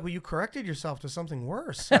 I'm like, well, you corrected yourself to something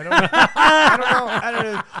worse. I don't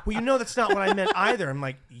know. Well, you know that's not what I meant either. I'm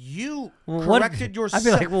like, you corrected yourself. I'd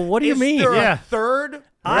be like, well, what do you mean? Is there Yeah. a third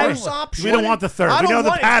worse option? We don't want the third. I We don't know the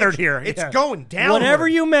want it. pattern here. It's Yeah. going down. Whatever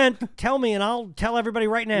you meant, tell me, and I'll tell everybody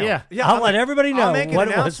right now. Yeah. I'll let everybody know I'll make an what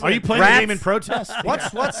it was. announcement. Are you playing the game in protest?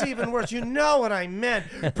 What's even worse? You know what I meant.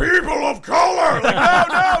 People of color.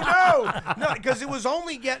 Like, no, because it was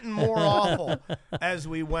only getting more awful as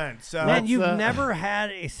we went. So Man, you've never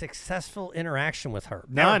had a successful interaction with her.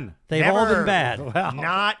 None. They've all Never. been bad.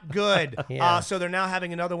 Not good. Yeah. So they're now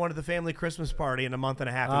having another one at the family Christmas party in a month and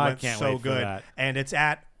a half. It I went can't so wait for good, that. and it's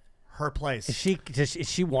at her place.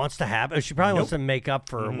 She wants to have. She probably wants to make up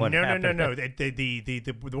for what happened. No.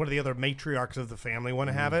 The one of the other matriarchs of the family want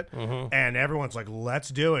to have it, and everyone's like, "Let's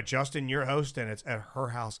do it." Justin, you're hosting. It's at her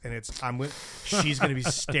house, and she's gonna be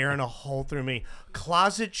staring a hole through me,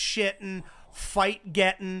 closet shitting, fight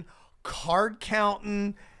getting, card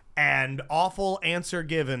counting, and awful answer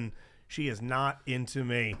given. She is not into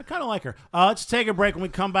me. I kind of like her. Let's take a break. When we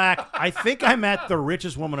come back, I think I met the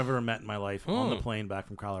richest woman I've ever met in my life on the plane back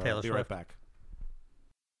from Colorado. Taylor Be Swift. right back.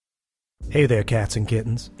 Hey there, cats and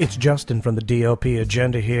kittens. It's Justin from the DLP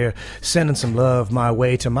Agenda here, sending some love my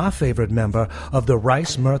way to my favorite member of the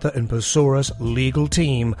Rice, Murtha, and Pesaurus legal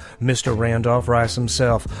team, Mr. Randolph Rice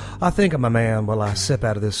himself. I think I'm a man while I sip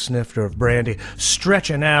out of this snifter of brandy,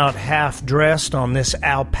 stretching out half-dressed on this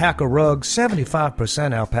alpaca rug,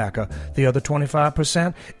 75% alpaca. The other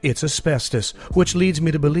 25%, it's asbestos, which leads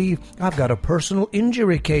me to believe I've got a personal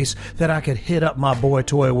injury case that I could hit up my boy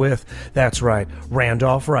toy with. That's right,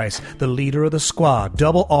 Randolph Rice, the leader of the squad,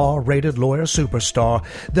 double R-rated lawyer superstar,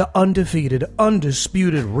 the undefeated,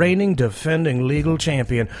 undisputed, reigning, defending legal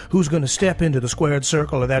champion who's going to step into the squared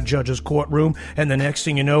circle of that judge's courtroom, and the next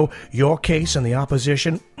thing you know, your case and the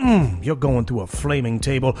opposition, you're going through a flaming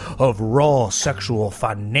table of raw sexual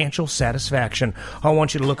financial satisfaction. I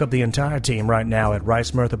want you to look up the entire team right now at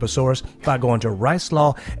Rice Murtha Pesaurus by going to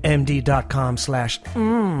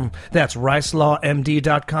ricelawmd.com/. That's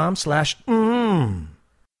ricelawmd.com/.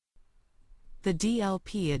 The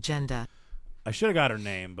DLP Agenda. I should have got her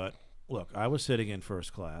name, but look, I was sitting in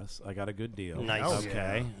first class. I got a good deal. Nice.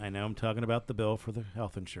 Okay. I know I'm talking about the bill for the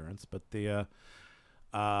health insurance, but the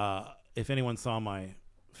if anyone saw my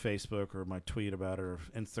Facebook or my tweet about it or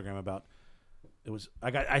Instagram about it,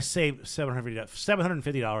 I saved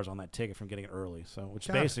 $750 on that ticket from getting it early, so which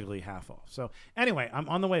is basically half off. So anyway, I'm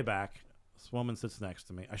on the way back. This woman sits next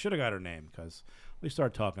to me. I should have got her name because we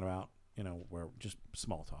started talking about where just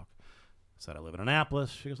small talk. Said I live in Annapolis.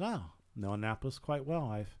 She goes, oh, know Annapolis quite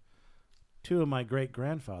well. Two of my great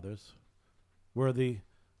grandfathers were the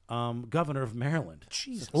governor of Maryland.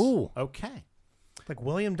 Jesus. Ooh. Okay. Like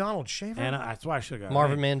William Donald Shaver? And that's why I should have got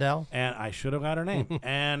Marvin her name. Mandel. And I should have got her name.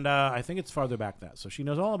 And I think it's farther back that. So she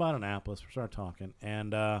knows all about Annapolis. We started talking.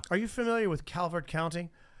 And Are you familiar with Calvert County?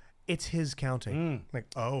 It's his county.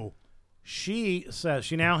 she says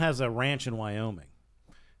she now has a ranch in Wyoming.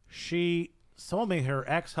 She told me her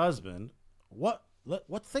ex-husband,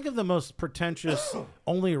 think of the most pretentious,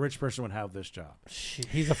 only a rich person would have this job.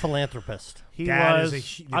 He's a philanthropist. He Dad was.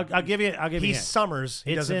 is I'll give you. He's a Summers.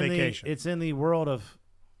 He doesn't vacation. It's in the world of.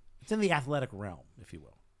 It's in the athletic realm, if you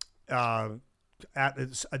will.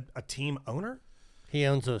 It's a team owner? He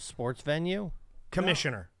owns a sports venue.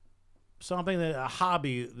 Commissioner. Something a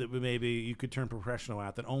hobby that maybe you could turn professional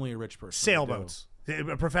at that only a rich person. Sailboats.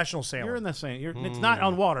 A professional sailor. You're in the same. It's not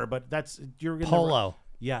on water, but you're in Polo.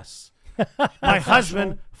 Yes. My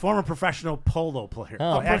husband, former professional polo player.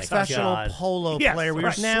 Oh, a my professional God. polo Yes, player. We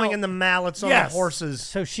right. were Now- swinging the mallets on Yes. the horses.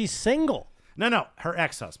 So she's single. No, her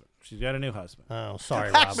ex-husband. She's got a new husband. Oh,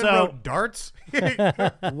 sorry, Rob. Hackman So- wrote darts.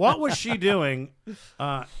 What was she doing?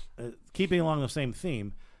 Keeping along the same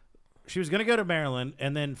theme, she was going to go to Maryland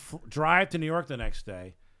and then drive to New York the next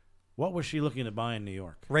day. What was she looking to buy in New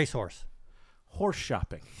York? Racehorse. Horse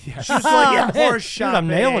shopping. Yes. She was like, man. horse Dude, shopping. I'm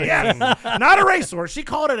nailing it. Not a racehorse. She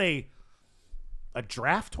called it a a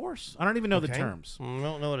draft horse. I don't even know the Okay. terms. I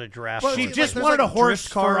don't know what a draft. Well, She is. just there's wanted like a horse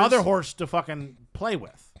drift for cars. other horse to fucking play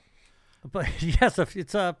with. But yes,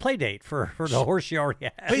 it's a play date for the horse she already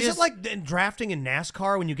has. But is it like drafting in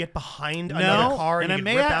NASCAR when you get behind No, another car and I you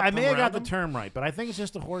may rip out I from may have got around the them? term right, but I think it's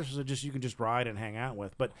just the horses that just you can just ride and hang out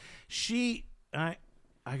with. But I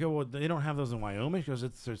go, well, they don't have those in Wyoming because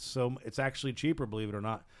it's actually cheaper, believe it or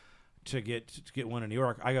not, to get one in New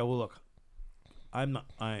York. I go, well, look,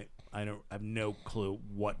 I have no clue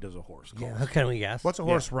what does a horse cost. How can we guess? What's a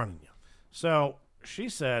horse running you? So she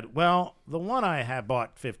said, well, the one I had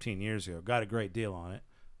bought 15 years ago got a great deal on it.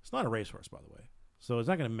 It's not a racehorse, by the way, so it's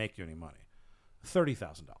not going to make you any money.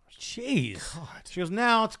 $30,000. Jeez. She goes,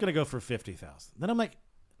 now it's going to go for $50,000. Then I'm like,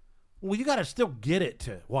 well, you got to still get it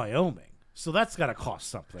to Wyoming, so that's got to cost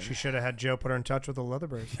something. She should have had Joe put her in touch with the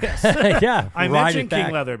Leatherberries. Yeah. I ride mentioned it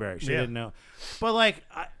King back. Leatherberry. She Yeah. didn't know, but like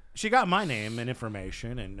she got my name and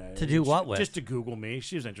information and To do what with? Just to Google me.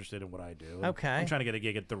 She was interested in what I do. Okay. I'm trying to get a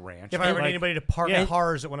gig at the ranch. If I ever Like, need anybody to park Yeah.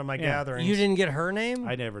 cars at one of my gatherings, You didn't get her name?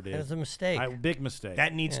 I never did. That was a mistake. Big mistake.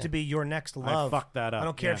 that needs to be your next love. fucked that up, I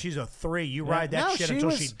don't care yeah. if she's a 3. You Yeah. ride that No, shit she until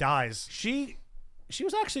was- she dies. she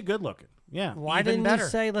was actually good looking. Yeah. Why even didn't better. you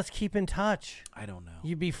say let's keep in touch? I don't know.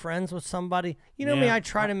 You be friends with somebody. You know me. Yeah. I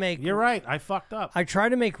try to make. You're right. I fucked up. I try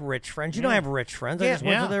to make rich friends. You know I have rich friends. I just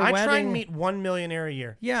went to their I wedding. try and meet 1 millionaire a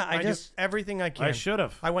year. Yeah, I do just- everything I can. I should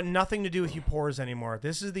have. I want nothing to do with you poors anymore.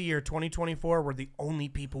 This is the year 2024 where the only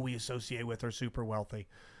people we associate with are super wealthy.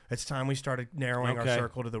 It's time we started narrowing our Okay.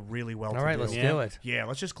 circle to the really well-to-do. All right, let's Yeah. do it. Yeah,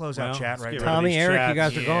 let's just close Well, out chat let's right get now. rid of Tommy, these Eric, you chats.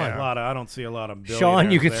 guys are going. I don't see a lot of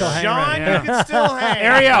Sean, you billionaires can still there. hang Sean, right you now. can still hang.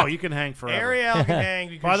 Ariel, you can hang forever. Ariel can hang.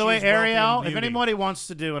 Because By the way, she's wealthy and Ariel, if beauty. anybody wants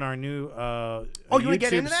to do in our new you wanna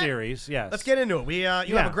get YouTube into that? series, yes. Let's get into it. You have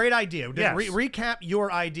Yeah. a great idea. Just Yes. recap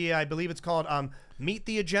your idea. I believe it's called Meet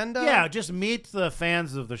the Agenda. Yeah, just meet the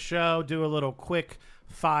fans of the show, do a little quick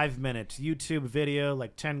 5-minute YouTube video,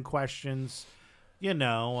 like 10 questions,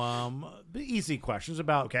 easy questions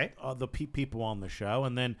about the people on the show,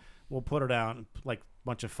 and then we'll put it out like a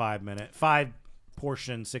bunch of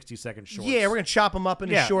 5-portion, 60-second shorts. Yeah, we're going to chop them up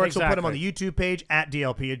into shorts. We'll put them on exactly. the YouTube page at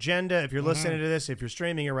DLP Agenda. If you're listening to this, if you're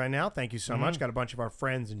streaming it right now, thank you so much. Got a bunch of our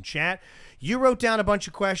friends in chat. You wrote down a bunch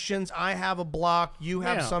of questions. I have a block. You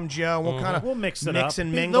have Yeah. some, Joe. We'll kind of We'll mix it up.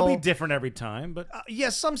 and mingle. They'll be different every time, but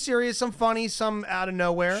Yes, some serious, some funny, some out of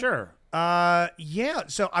nowhere. sure. Yeah.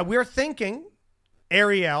 So we're thinking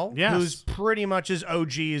Ariel, Yes. who's pretty much as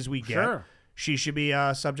OG as we get. Sure. She should be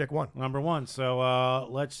subject 1. Number 1. So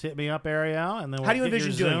let's hit me up, Ariel, and then we'll How do you get your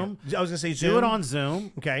envision doing Zoom. it? I was going to say Zoom. Do it on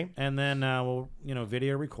Zoom. Okay. And then we'll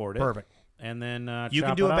video record it. Perfect. And then You can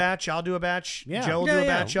chop do it a up. batch. I'll do a batch. Yeah. Joe will Yeah, do a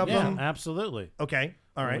yeah. batch of Yeah, them. absolutely. Okay.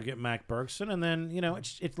 All right. We'll get Mac Bergson, and then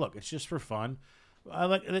it's just for fun. I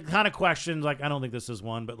like the kind of questions. Like I don't think this is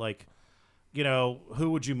one, but like,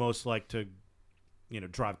 who would you most like to,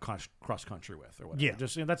 drive cross country with or whatever? Yeah.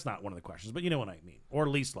 Just that's not one of the questions, but you know what I mean, or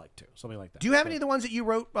least like to, something like that. Do you have any of the ones that you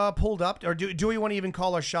wrote pulled up, or do we want to even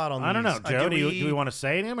call our shot on? I don't know, these? Joe. Do we want to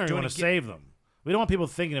say them, or do do we we want to get- save them? We don't want people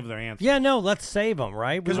thinking of their answers. Yeah, no, let's save them,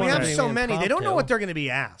 right? Because we want have them to so be many, they don't know impromptu. what they're going to be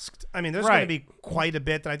asked. I mean, there's going to Right. be quite a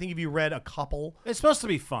bit. That I think if you read a couple, It's supposed to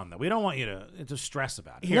be fun, though. We don't want you to stress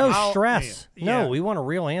about it. Here, No I'll- stress. yeah. No, we want a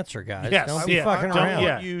real answer, guys. Yes, Don't be yeah. fucking I don't around.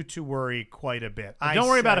 want you to worry quite a bit. Don't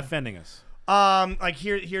worry about offending us. Like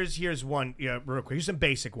here's one. Yeah, real quick. Here's some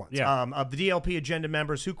basic ones. Yeah. Of the DLP Agenda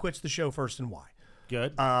members, who quits the show first and why?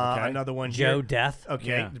 Good. Okay. Another one. Joe here. Death. Okay,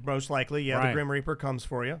 Yeah. most likely. Yeah, the Right. Grim Reaper comes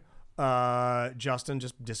for you. Justin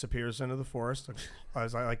just disappears into the forest.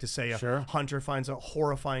 As I like to say, a Sure. hunter finds a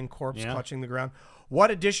horrifying corpse Yeah. clutching the ground. What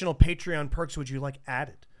additional Patreon perks would you like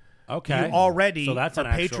added? Okay. You already So that's are an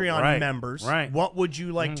actual- Patreon right, members. right. What would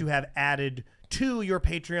you like to have added to your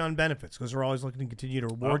Patreon benefits? Because we're always looking to continue to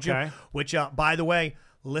reward you. Okay. Which, by the way,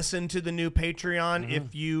 listen to the new Patreon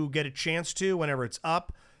if you get a chance to, whenever it's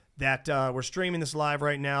up. That we're streaming this live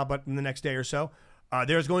right now, but in the next day or so,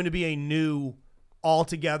 there's going to be a new all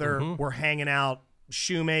together. We're hanging out.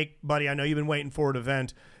 Shoemake, buddy, I know you've been waiting for it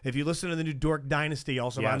event. If you listen to the new Dork Dynasty,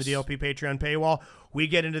 also on the Yes. DLP Patreon paywall, we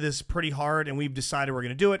get into this pretty hard, and we've decided we're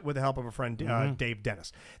going to do it with the help of a friend, Dave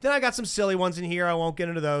Dennis. Then I got some silly ones in here. I won't get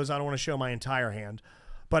into those. I don't want to show my entire hand.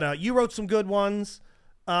 But you wrote some good ones.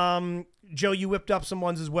 Joe, you whipped up some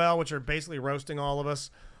ones as well, which are basically roasting all of us.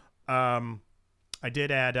 I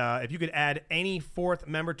did add, if you could add any fourth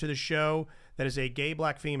member to the show that is a gay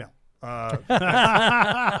black female. Because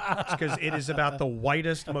it is about the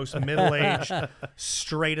whitest, most middle-aged,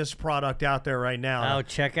 straightest product out there right now. Oh,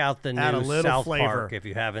 check out the Add a new little South flavor. Park if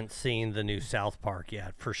you haven't seen the new South Park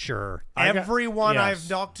yet, for sure. Everyone yes. I've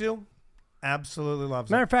talked to absolutely loves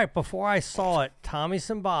Matter it. of fact, before I saw it, Tommy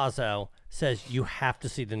Simbazo says you have to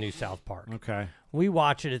see the new South Park. Okay. We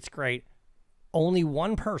watch it. It's great. Only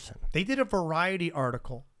one person. They did a Variety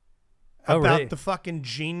article Oh, about really? the fucking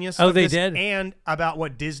genius Oh, of they this did? and about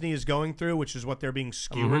what Disney is going through, which is what they're being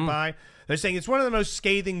skewered Mm-hmm. by. They're saying it's one of the most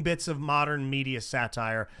scathing bits of modern media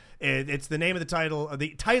satire. It's the name of the title. The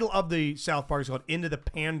title of the South Park is called Into the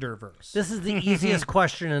Panderverse. This is the easiest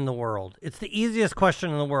question in the world. It's the easiest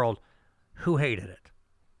question in the world. Who hated it?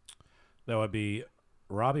 That would be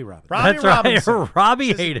Robby Robinson. Robbie That's right. Robinson Robbie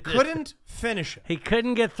says he hated it. couldn't finish it. He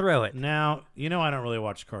couldn't get through it. Now, I don't really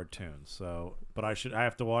watch cartoons, but I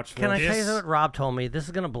have to watch Can I this. tell you what Rob told me? This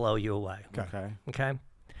is going to blow you away. Okay. Okay.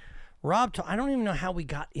 Rob, I don't even know how we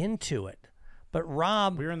got into it, but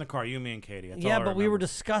Rob. We were in the car, you, me, and Katie. That's all Yeah, I but we were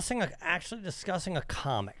remember. actually discussing a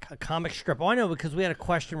comic strip. Oh, I know, because we had a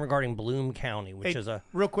question regarding Bloom County, which Hey, is a.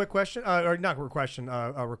 real quick question, or not a question,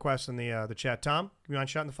 a request in the chat. Tom, you mind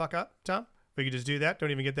shutting the fuck up, Tom? If we could just do that, don't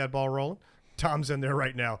even get that ball rolling. Tom's in there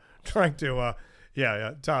right now trying to,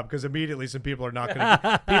 Tom, because immediately some people are not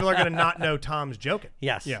going to not know Tom's joking.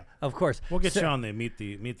 Yes. Yeah. Of course. We'll get you on the meet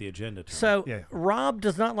the agenda. Tonight. So Yeah. Rob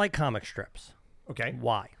does not like comic strips. Okay.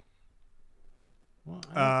 Why?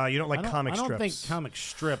 Well, You don't like comic I don't strips. think comic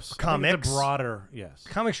strips. I think Comics? it's a broader, yes.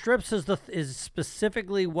 Comic strips is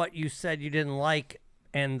specifically what you said you didn't like,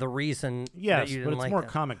 and the reason Yes, that you but didn't it's like more them.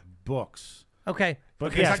 comic books. Okay.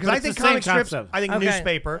 But Because yes, I but it's think the same comic strips, concept. I think Okay.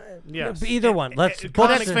 newspaper. Yes. Either one. Let's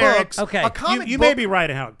comic let's- books. Okay. A comic You book, may be right,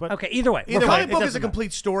 Howard, but Okay. Either way. Either Okay. comic it book is doesn't a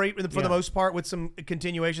complete story for Yeah. the most part with some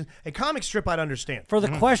continuation. A comic strip, I'd understand. For the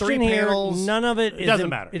question 3 here, panels. none of it is doesn't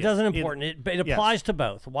matter. It Yeah. doesn't Either. important. It Yes. applies to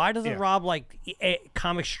both. Why doesn't Yeah. Rob like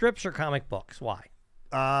comic strips or comic books? Why?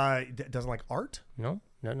 Doesn't like art. No,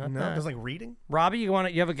 not No, that. doesn't like reading. Robbie, you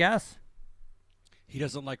have a guess? He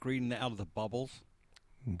doesn't like reading out of the bubbles.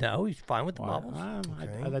 No, he's fine with the Well, bubbles.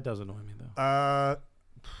 that does annoy me though.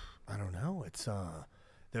 I don't know. It's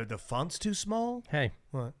the font's too small. Hey,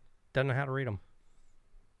 What? doesn't know how to read them.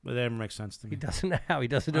 But that never makes sense to me. He doesn't know how. He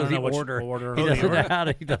doesn't I know don't the know which order. order. He Oh, the doesn't know order. how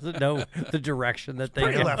to. He doesn't know the direction that they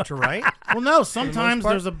Pretty go. left to right. Well, no. Sometimes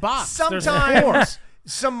part. there's a box. There's Sometimes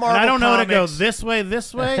some and Marvel I don't know how to go comics- this way,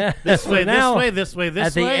 this way, this way, Now, this way, this way,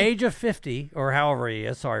 this At way. the age of 50, or however he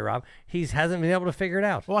is, sorry, Rob, he hasn't been able to figure it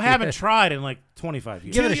out. Well, I haven't tried in like 25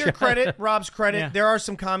 years. Give it To a your shot. credit, Rob's credit, Yeah. there are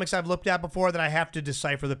some comics I've looked at before that I have to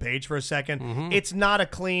decipher the page for a second. It's not a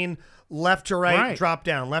clean left to right, Right. drop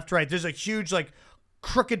down, left to right. There's a huge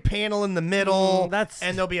crooked panel in the middle,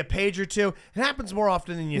 and there'll be a page or two. It happens more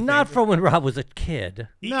often than you Not think. from when Rob was a kid.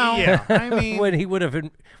 No, Yeah. I mean, when he would have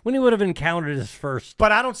encountered his first.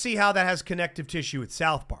 But I don't see how that has connective tissue with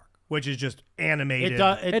South Park, which is just animated. it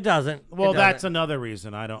does. It doesn't. Well, It that's doesn't. another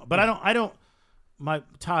reason I don't. But I don't. My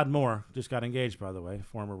Todd Moore just got engaged, by the way,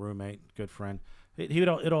 former roommate, good friend.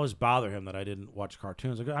 It always bother him that I didn't watch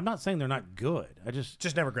cartoons. I'm not saying they're not good. I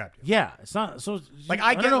just never grabbed you. Yeah, it's not. So I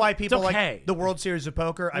don't get know, why it's people okay. like the World Series of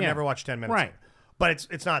Poker. I've Yeah. never watched 10 minutes. Right. of it. But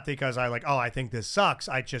it's not because I think this sucks.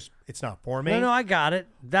 It's not for me. No, I got it.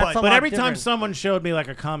 That's a But lot every time different. someone showed me like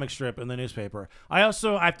a comic strip in the newspaper, I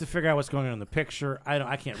have to figure out what's going on in the picture.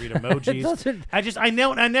 I can't read emojis. doesn't- I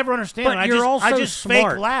never understand. But it. you're I also just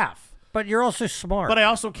smart. fake laugh. But you're also smart. But I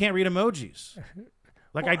also can't read emojis.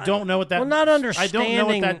 Like I don't know what that. well, not I understanding don't know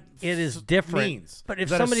what that it is different. means. But if is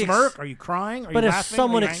that somebody a smirk, are you crying? Are but you if laughing?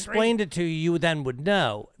 someone Are you angry? explained it to you, you then would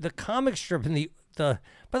know. The comic strip and the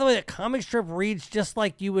by the way, the comic strip reads just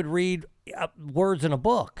like you would read words in a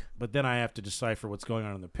book. But then I have to decipher what's going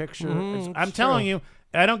on in the picture. it's I'm telling you,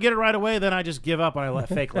 I don't get it right away. Then I just give up and I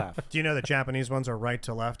fake laugh. Do you know that Japanese ones are right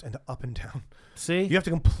to left and up and down? See, You have to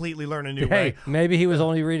completely learn a new Hey, way. maybe he was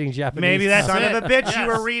only reading Japanese. Maybe that's Son it. of a bitch, you Yes.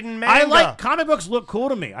 were reading manga. I like comic books. Look cool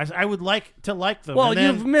to me. I would like to like them. Well, and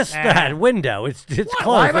then- you've missed that window. It's Why? closed.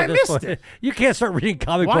 Why have at I this missed point. it? You can't start reading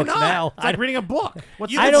comic Why books not? now. It's like reading a book.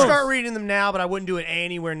 What's You the can difference? start reading them now, but I wouldn't do it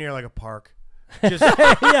anywhere near like a park. Just,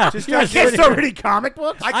 yeah, just I can't start reading comic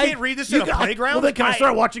books. I can't read this in a playground. Well, then can I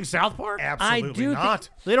start watching South Park? Absolutely do not.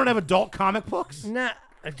 They don't have adult comic books. Nah,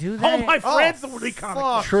 do they? All my Oh, friends don't read comic fuck.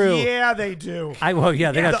 books. True. Yeah, they do. They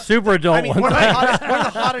got The- super adult I mean, ones. one of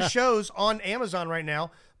the hottest shows on Amazon right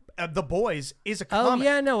now, The Boys, is a Oh, comic.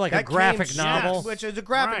 yeah, no, like a That came graphic soon, novel. Which is a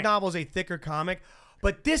graphic Right. novel is a thicker comic.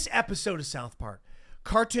 But this episode of South Park,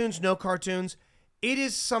 cartoons, no cartoons, it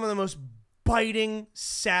is some of the most biting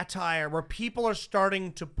satire where people are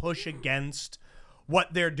starting to push against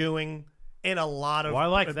what they're doing in a lot of... Well, I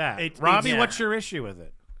like that. It- Robbie, yeah. what's your issue with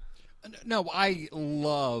it? No, I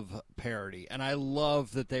love parody, and I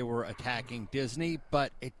love that they were attacking Disney,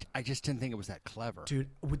 but I just didn't think it was that clever. Dude,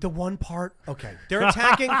 with the one part, okay, they're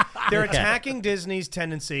attacking Disney's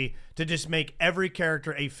tendency to just make every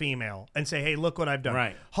character a female and say, "Hey, look what I've done."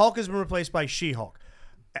 Right. Hulk has been replaced by She-Hulk.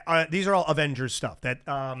 These are all Avengers stuff. That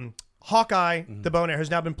Hawkeye, the Boner, has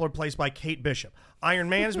now been replaced by Kate Bishop. Iron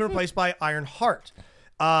Man has been replaced by Iron Heart.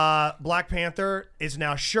 Black Panther is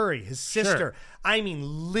now Shuri, his sister. Sure. I mean,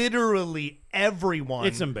 literally everyone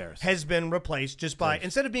It's embarrassing. has been replaced just by,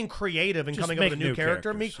 instead of being creative and Just coming up with a make new new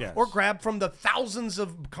character, characters, yes. or grab from the thousands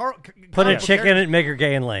of Put a chick in it and make her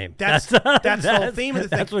gay and lame. That's the whole theme of the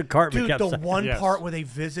thing. That's what Cartman Dude, kept the saying. one Yes. part where they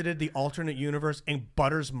visited the alternate universe and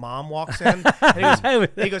Butter's mom walks in and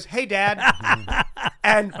he goes, "Hey, Dad,"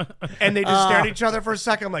 and they just stare at each other for a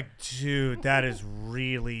second. I'm like, dude, that is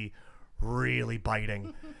really, really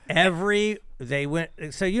biting. They went.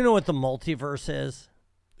 So you know what the multiverse is?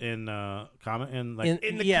 In comment in like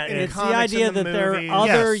In the it's the comics idea and the that there movies. are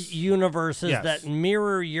other Yes. universes Yes. that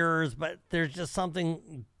mirror yours, but there's just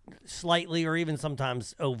something slightly or even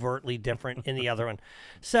sometimes overtly different in the other one.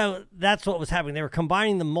 So that's what was happening. They were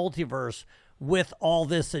combining the multiverse with all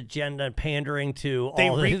this agenda and pandering to They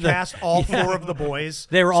all recast all four of the boys.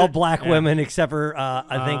 They were all black women except for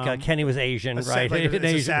I think Kenny was Asian, right? Like, it's An a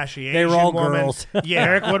Asian. sassy They were Asian all woman. girls. Yeah,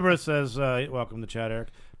 Eric Woodworth says, welcome to chat, Eric.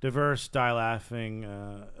 Diverse, style-laughing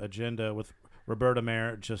agenda with Roberta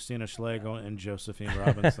Mayer, Justina Schlegel, and Josephine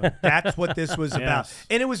Robinson. That's what this was about. Yes.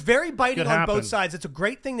 And it was very biting Could on happen. both sides. It's a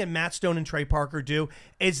great thing that Matt Stone and Trey Parker do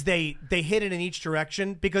is they hit it in each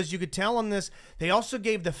direction, because you could tell on this, they also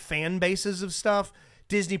gave the fan bases of stuff,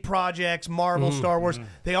 Disney projects, Marvel, Star Wars,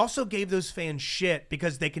 they also gave those fans shit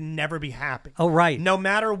because they can never be happy. Oh, right. No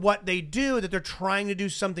matter what they do, that they're trying to do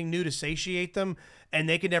something new to satiate them, and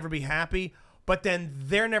they can never be happy. But then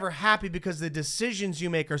they're never happy because the decisions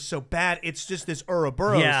you make are so bad. It's just this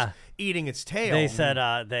Ouroboros eating its tail. They said,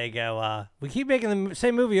 they go, we keep making the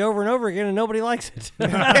same movie over and over again and nobody likes it.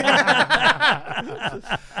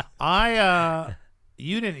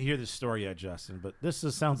 You didn't hear this story yet, Justin, but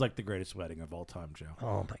sounds like the greatest wedding of all time, Joe.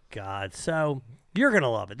 Oh, my God. So you're going to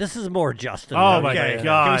love it. This is more Justin. Oh, my Okay,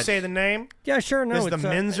 God. Can we say the name? Yeah, sure. No, This is it's the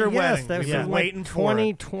Minzer yes, wedding. That's We've been like waiting for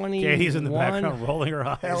it. 2021. Katie's in the background rolling her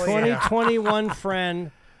eyes. Hell yeah. 2021 friend,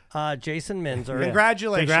 Jason Minzer.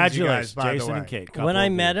 Congratulations, you guys, Congratulations, by Jason the way. and Kate. When I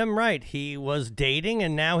met him, right, he was dating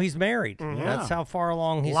and now he's married. That's how far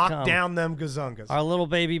along he's Lock come. down them gazungas. Our little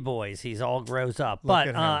baby boys. He's all grows up. Look But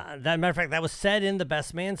at that matter of fact, that was said in the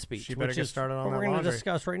best man speech, She better which get is started on what that we're going to laundry.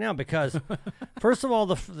 discuss right now. Because first of all,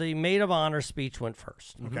 the maid of honor speech went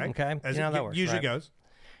first. Okay. Okay. As You know how it that works, usually right? goes.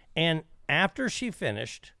 And after she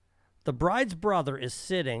finished, the bride's brother is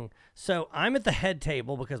sitting. So I'm at the head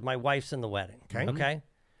table because my wife's in the wedding. Okay. Okay.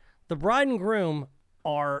 The bride and groom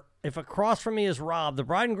are, if across from me is Rob, the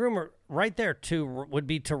bride and groom are right there would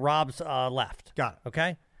be to Rob's left. Got it.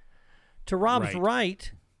 Okay. To Rob's Right.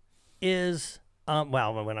 right is,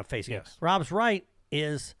 well, when I'm facing Yes. Rob's right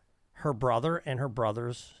is her brother and her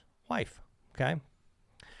brother's wife. Okay.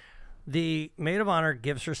 The maid of honor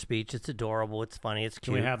gives her speech. It's adorable. It's funny. It's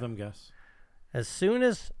Can cute. we have them guess? As soon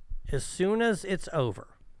as it's over,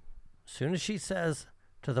 as soon as she says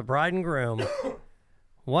to the bride and groom,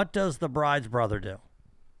 what does the bride's brother do?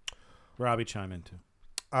 Robbie, chime in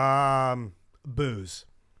too. Booze.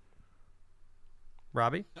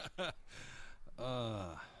 Robbie?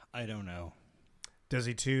 I don't know. Does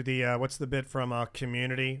he too? The what's the bit from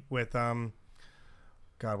Community with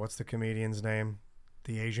God? What's the comedian's name?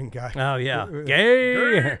 The Asian guy. Oh yeah,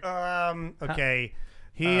 gay. Okay.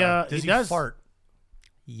 He does fart?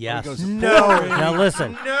 Yes. No. Now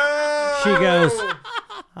listen. No. She goes,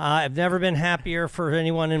 I've never been happier for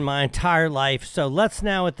anyone in my entire life. So let's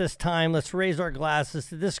now at this time, let's raise our glasses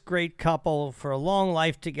to this great couple for a long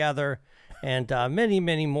life together and many,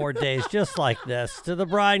 many more days just like this. To the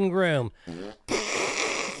bride and groom.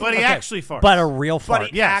 But he actually farts. But a real fart.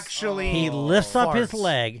 But he actually He lifts up his farts.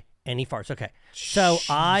 leg and he farts. Okay. So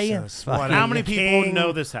I Jesus, what fucking- How many people king.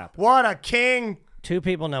 know this happened? What a king! 2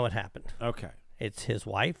 people know what happened. Okay. It's his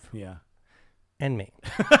wife Yeah. and me.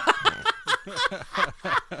 And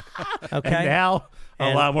Okay. now a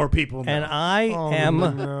And- lot more people know. And I Oh, am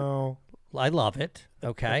no. I love it.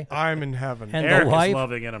 Okay. I'm in heaven. And Eric the is wife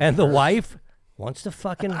loving it, I'm and the sure. wife wants to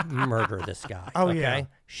fucking murder this guy. Oh, okay? yeah.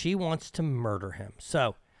 She wants to murder him.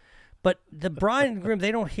 So, but the bride and groom,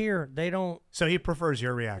 they don't So he prefers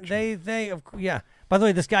your reaction. yeah. By the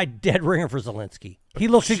way, this guy dead ringer for Zelensky. He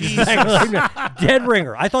looks exactly like dead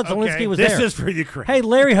ringer. I thought Zelensky Okay. was This there. is for Ukraine. Hey,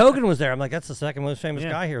 Larry Hogan was there. I'm like, that's the second most famous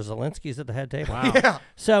Yeah. guy here. Zelensky's at the head table. Wow. Yeah.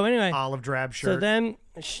 So anyway, Olive drab shirt. so then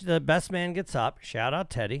the best man gets up. Shout out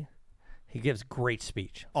Teddy. He gives great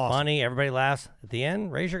speech. Awesome. Funny. Everybody laughs. At the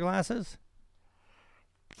end, raise your glasses.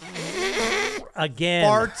 Again.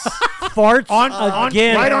 Farts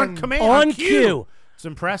again. Right on command. On cue. It's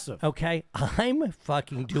impressive. Okay, I'm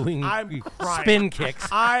fucking doing I'm crying. spin kicks.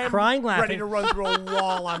 I'm crying, laughing. ready to run through a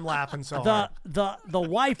wall. I'm laughing so hard. The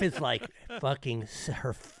wife is like fucking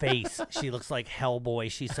her face. She looks like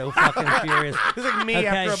Hellboy. She's so fucking furious. It's like me Okay.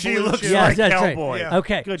 after a She blue looks chew. Yes, like that's right. Hellboy. Yeah.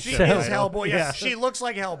 Okay, Good She show. is title. Hellboy. Yeah. Yes, she looks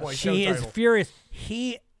like Hellboy. She show is title. furious.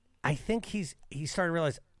 I think he started to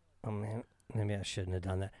realize, oh man, maybe I shouldn't have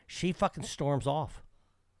done that. She fucking storms off.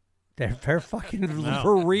 They're fucking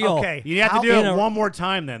for real. Okay. You have How- to do in it a- one more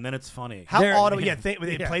time then it's funny. How There- audible? Yeah,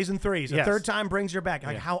 it plays in threes. A Yes. third time brings her back.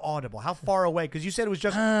 Like, how audible? How far away? Because you said it was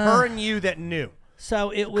just Uh, her and you that knew. So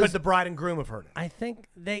it Could was. the bride and groom have heard it? I think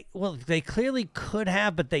they clearly could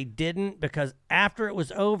have, but they didn't because after it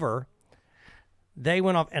was over, they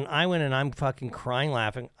went off and I went and I'm fucking crying,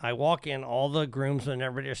 laughing. I walk in, all the groomsmen and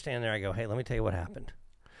everybody are standing there. I go, hey, let me tell you what happened.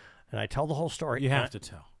 And I tell the whole story. You and have I- to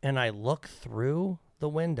tell. And I look through the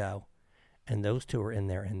window, and those two are in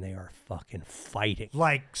there, and they are fucking fighting.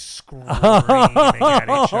 Like screaming at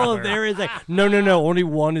each Oh, other. there is a no. Only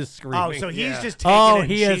one is screaming. Oh, so he's just taking oh, it.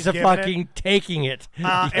 And he is she's a giving it? fucking taking it.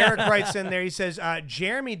 Eric writes in there. He says,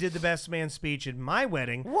 Jeremy did the best man speech at my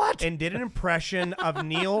wedding. What? And did an impression of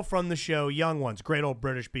Neil from the show Young Ones, great old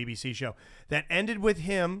British BBC show, that ended with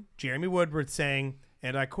him, Jeremy Woodward, saying,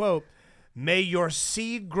 and I quote, "May your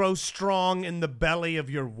seed grow strong in the belly of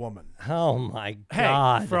your woman." Oh my Hey,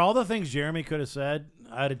 god! for all the things Jeremy could have said,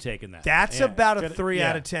 I'd have taken that. That's Yeah. about a Could- 3 yeah,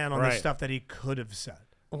 out of 10 on the right. stuff that he could have said.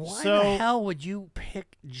 Why so- the hell would you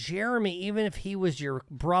pick Jeremy, even if he was your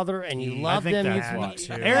brother and you I loved think him? that's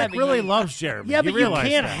you, why. you- Eric but really you- loves Jeremy. Yeah, but you realize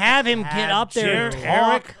can't that. have him get up there and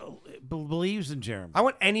Eric talk. believes in Jeremy. I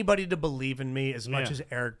want anybody to believe in me as much Yeah. as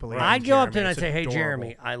Eric believes in I'd go up to him Jeremy. and It's I'd say, "Hey, adorable.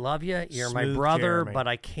 Jeremy, I love you. You're my Smooth brother, Jeremy. but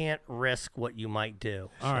I can't risk what you might do."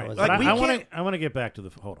 All right, it's but Like, we I want can't- to. I want to get back to the.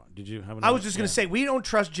 Hold on. Did you have? I was just going to say, we don't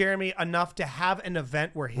trust Jeremy enough to have an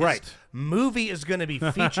event where his Right. movie is going to be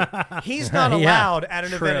featured. He's not Yeah. allowed at an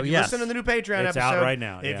True, event. If you yes. listen to the new Patreon It's episode, out right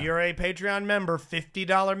now, if yeah. you're a Patreon member,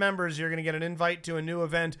 $50 members, you're going to get an invite to a new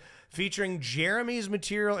event featuring Jeremy's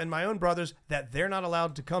material and my own brothers that they're not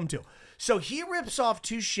allowed to come to. So he rips off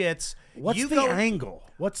two shits. What's you the go, angle?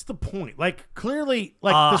 What's the point? Like clearly,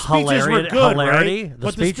 like the speeches were hilarity, good, hilarity. right? The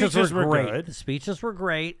But speeches were great. good. The speeches were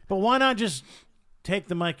great. But why not just take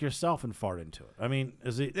the mic yourself and fart into it? I mean,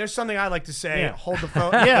 is it? There's something I like to say. Yeah. Hold the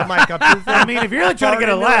phone, Yeah. the mic up. To the I mean, if you're really trying to fart get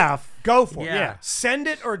a into it, laugh, go for it. Yeah. Send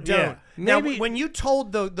it or don't. Yeah. Now, Maybe- when you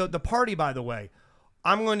told the party, by the way,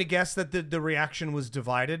 I'm going to guess that the reaction was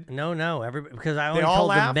divided. No, everybody, because I only all told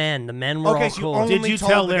laughed? the men. The men were Okay, all so you cool. only did you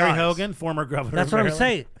told tell the Larry guys. Hogan, former governor? That's of what I'm Maryland?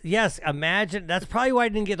 saying. Yes, imagine. That's probably why I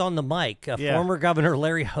didn't get on the mic. Yeah. Former Governor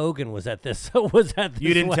Larry Hogan was at this. Was at this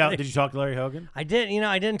You didn't tell? wedding. Did you talk to Larry Hogan? I did.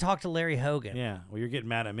 I didn't talk to Larry Hogan. Yeah. Well, you're getting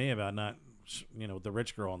mad at me about not, the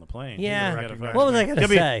rich girl on the plane. Yeah. You gotta Recognize What was me. I going to Could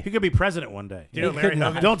be, say? he could be president one day. You know, He Larry could not.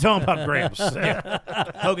 Hogan, Don't tell him about Gramps.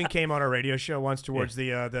 Hogan came on our radio show once towards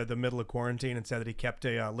the middle of quarantine and said that he kept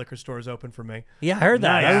liquor stores open for me. Yeah, I heard that.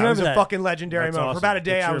 Nice. I Yeah, it remember was a that. fucking legendary That's moment. For awesome. about a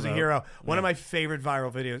day, It's I your was a vote. hero. One of Yeah. my favorite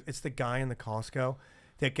viral videos. It's the guy in the Costco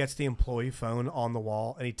that gets the employee phone on the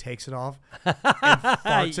wall and he takes it off and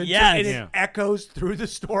farts into Yes. it, and Yeah. it echoes through the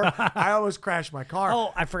store. I almost crashed my car.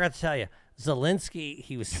 Oh, I forgot to tell you. Zelensky,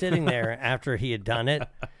 he was sitting there after he had done it,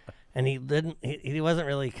 and he didn't. He wasn't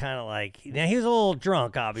really kind of like. Now he was a little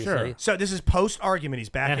drunk, obviously. Sure. So this is post argument. He's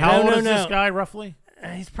back. And in. how No, old no, is this no. guy roughly?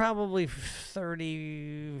 He's probably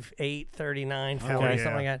 38, 39, 40, Okay.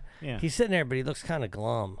 something like that. Yeah. He's sitting there, but he looks kind of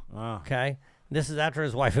glum. Wow. Okay. This is after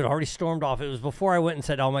his wife had already stormed off. It was before I went and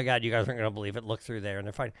said, "Oh my God, you guys aren't going to believe it. Look through there," and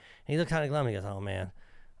they're fighting. And he looked kind of glum. He goes, "Oh man,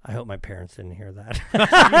 I hope my parents didn't hear that."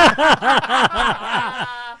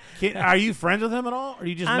 Are you friends with him at all, or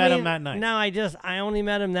you just I met mean, him that night? No, I only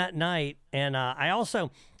met him that night, and I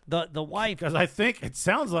also the wife. Because I think it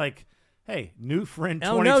sounds like, hey, new friend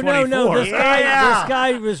Oh no, 2024. This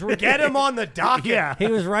guy was Get him on the docket. Yeah. He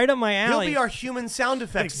was right up my He'll alley. be our human sound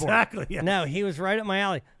effects board. Exactly. Yeah. No, he was right up my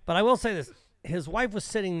alley. But I will say this: his wife was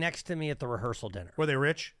sitting next to me at the rehearsal dinner. Were they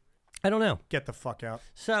rich? I don't know. Get the fuck out.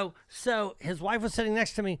 So his wife was sitting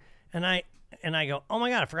next to me, and I go, "Oh my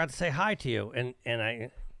God, I forgot to say hi to you," and I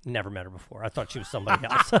never met her before. I thought she was somebody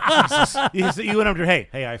else. You went up to her,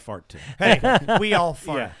 hey, I fart too. Hey, we all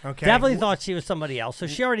fart. Yeah. Okay. Definitely thought she was somebody else. So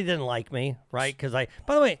she already didn't like me, right? Because by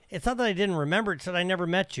the way, it's not that I didn't remember. It said I never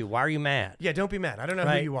met you. Why are you mad? Yeah, don't be mad. I don't know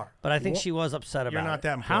Right? who you are. But I think she was upset about You're not it.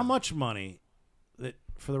 that important. How much money that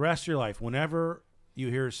for the rest of your life, whenever you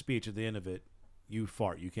hear a speech at the end of it, you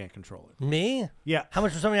fart. You can't control it. Me? Yeah. How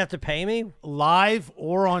much does somebody have to pay me? Live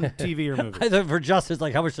or on TV or movie. I thought for justice,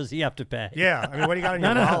 like, how much does he have to pay? Yeah, I mean, what do you got in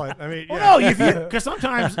your wallet? I mean, Well, no, because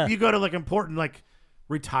sometimes you go to like important like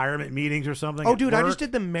retirement meetings or something. Oh, at dude, I work. just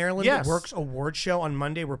did the Maryland Yes. Works Award show on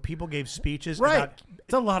Monday where people gave speeches Right. about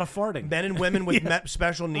It's a lot of farting. men and women with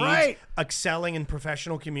special needs Right. excelling in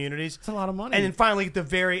professional communities. It's a lot of money. And then finally, at the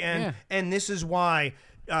very end, Yeah. and this is why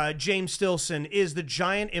James Stilson is the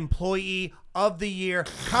Giant Employee of the Year.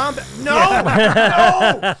 No!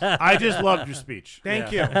 I just loved your speech.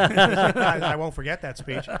 Thank you. I won't forget that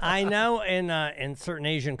speech. I know in certain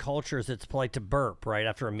Asian cultures, it's polite to burp right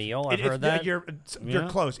after a meal. I've heard that. You're Yeah.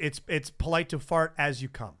 close. It's polite to fart as you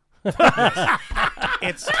come. Yes.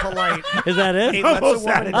 It's polite. Is that it? It lets a Almost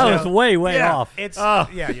woman Oh, know. it's way Yeah, off. It's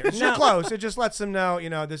you're close. It just lets them know,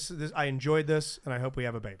 this I enjoyed this, and I hope we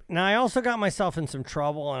have a baby. Now, I also got myself in some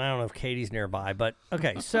trouble, and I don't know if Katie's nearby, but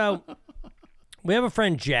okay. So we have a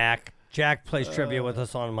friend, Jack. Jack plays trivia with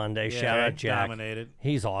us on Monday. Shout out, Jack. Dominated.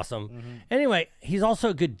 He's awesome. Anyway, he's also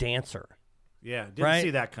a good dancer. Yeah, didn't Right?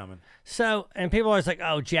 see that coming. So, and people are always like,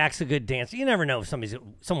 "Oh, Jack's a good dancer." You never know if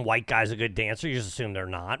some white guy's a good dancer. You just assume they're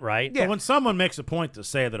not, right? But when someone makes a point to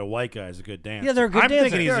say that a white guy is a good dancer, Yeah, they're a good I'm dancer.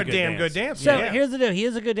 thinking he's They're a a damn good dancer. So Yeah. here's the deal: he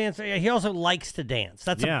is a good dancer. Yeah, he also likes to dance.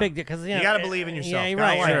 That's a Yeah. big deal because You gotta believe in yourself. Yeah, you're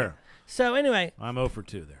Gotta right. like right. it. Sure. So anyway, I'm 0 for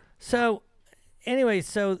 2 there. So,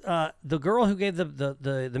 the girl who gave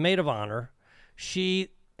the maid of honor,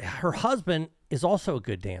 her husband is also a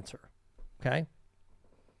good dancer. Okay,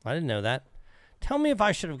 I didn't know that. Tell me if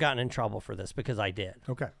I should have gotten in trouble for this because I did.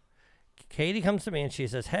 Okay. Katie comes to me and she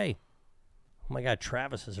says, "Hey, oh my God,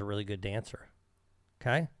 Travis is a really good dancer."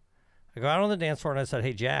 Okay. I go out on the dance floor and I said,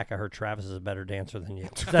 "Hey, Jack, I heard Travis is a better dancer than you."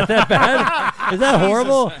 Is that bad? Is that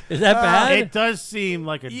horrible? Is that bad? It does seem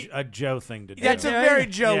like a Joe thing to do. That's a very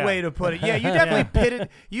Joe Yeah. way to put it. Yeah, you definitely pitted.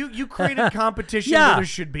 You created competition Yeah. where there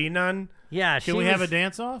should be none. Yeah. Can we have a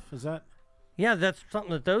dance off? Is that? Yeah, that's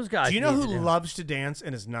something that those guys. Do you know need who to do. loves to dance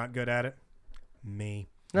and is not good at it? Me.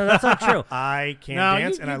 No, that's not true. I can't No,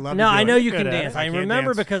 dance, you- and I love No, to do I know it. you good can at it. dance. I I can't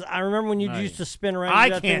remember dance. because I remember when you No, used to spin around. I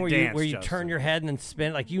do that thing can't where you dance, where you Justin. turn your head and then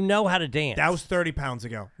spin. Like you know how to dance. That was 30 pounds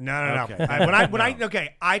ago. No.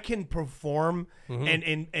 Okay. I can perform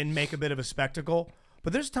and make a bit of a spectacle.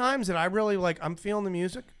 But there's times that I really like. I'm feeling the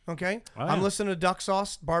music. Okay, Oh, I'm yeah. listening to Duck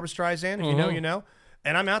Sauce, Barbra Streisand. If you know, you know.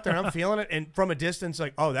 And I'm out there and I'm feeling it. And from a distance,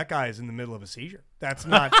 like, oh, that guy is in the middle of a seizure. That's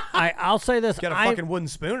not. I'll say this. Got a fucking wooden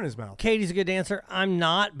spoon in his mouth. Katie's a good dancer. I'm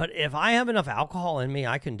not, but if I have enough alcohol in me,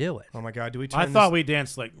 I can do it. Oh my God, do we? Turn I thought this- we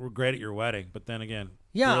danced like we're great at your wedding, but then again,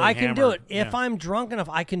 Yeah, really I can do hammered. it. If Yeah. I'm drunk enough,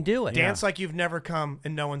 I can do it. dance like you've never come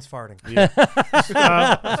and no one's farting.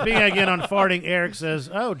 Speaking again on farting, Eric says,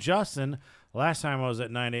 "Oh, Justin, last time I was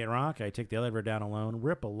at 98 Rock, I take the elevator down alone,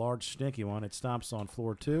 rip a large stinky one. It stomps on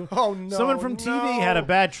floor 2. Oh, no, Someone from TV had a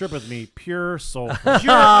bad trip with me. Pure soul.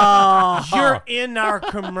 You're in our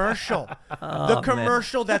commercial. The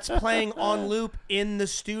commercial that's playing on loop in the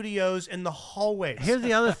studios in the hallways. Here's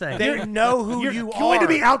the other thing. They know who You're you going are. to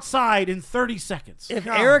be outside in 30 seconds. If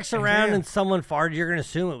God Eric's around damn. and someone farted, you're going to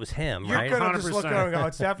assume it was him, You're right? gonna just look 100%. over and go,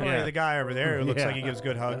 it's definitely Yeah. the guy over there who looks Yeah. like he gives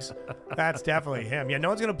good hugs. That's definitely him. Yeah, no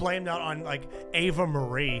one's gonna blame that on like Ava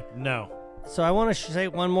Marie. No. So I want to say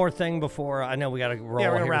one more thing before I know we got to roll. Yeah,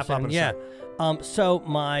 we're gonna here wrap up soon. in a Yeah. second. So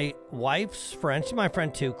my wife's friend, she's my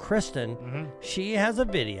friend too, Kristen. She has a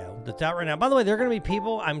video that's out right now. By the way, there are going to be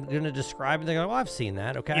people I'm going to describe, and they're going, "Oh, I've seen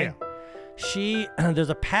that." Okay. Yeah. There's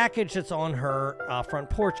a package that's on her front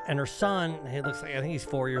porch, and her son, he looks like I think he's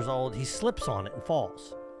 4 years old. He slips on it and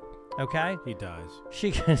falls. Okay. He dies.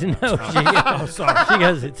 She goes, no. She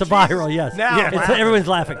goes, it's a viral, yes. Now I'm laughing. Everyone's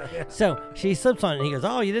laughing. So she slips on it, and he goes,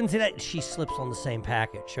 oh, you didn't see that? She slips on the same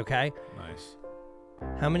package, okay? Nice.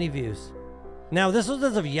 How many views? Now, this was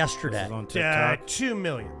as of This yesterday. is on TikTok. 2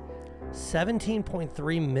 million.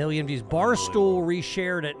 17.3 million views. Barstool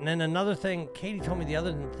reshared it. And then another thing, Katie told me the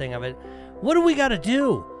other thing of it. What do we got to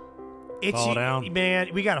do? Fall down. Man,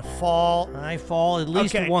 we gotta fall. I fall at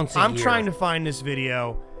least Okay, once a I'm year. trying to find this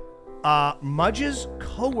video. Mudge's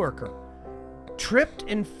coworker tripped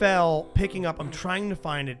and fell picking up. I'm trying to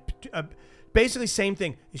find it. Basically, same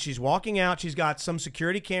thing. She's walking out. She's got some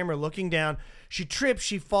security camera looking down. She trips.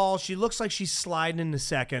 She falls. She looks like she's sliding in a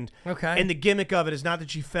second. Okay. And the gimmick of it is not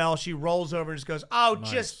that she fell. She rolls over and just goes, "Oh,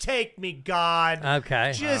 just take me, God.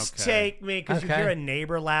 Okay. Just Okay. take me," because you Okay. hear a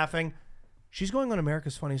neighbor laughing. She's going on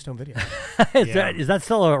America's Funniest Home Video. Is that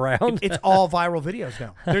still around? It's all viral videos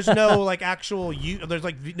now. There's no like actual there's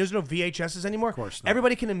no VHSs anymore. Of course not.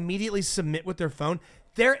 Everybody can immediately submit with their phone.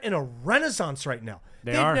 They're in a renaissance right now.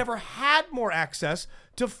 They've never had more access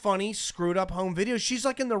to funny, screwed up home videos. She's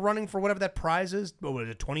like in the running for whatever that prize is. What was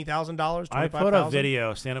it, $20,000? I put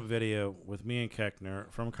a stand-up video with me and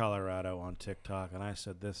Keckner from Colorado on TikTok, and I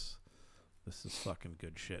said this is fucking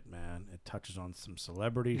good shit, man. It touches on some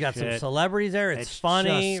celebrity shit. You got some celebrities there. It's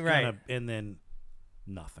funny, just right? And then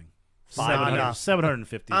nothing.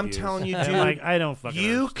 750 I'm views. telling you, dude. Like, I don't fucking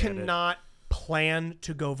You understand cannot plan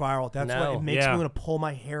to go viral. That's No. what it makes me want to pull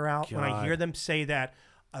my hair out when I God. hear them say that.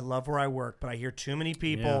 I love where I work, but I hear too many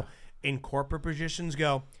people in corporate positions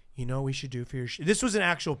go, you know what we should do for your show? This was an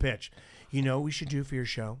actual pitch. You know what we should do for your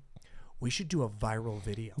show? We should do a viral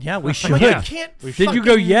video. Yeah, we should. Like, you can't Did you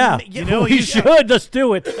go, yeah. You know, we should. Let's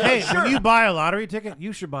do it. Hey, when you buy a lottery ticket,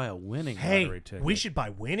 you should buy a winning lottery ticket. we should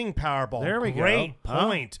buy winning Powerball. There we go. Great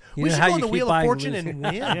point. You We know should how go on you the keep Wheel of buying Fortune losing. and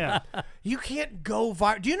win. Yeah. You can't go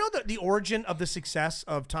viral. Do you know the origin of the success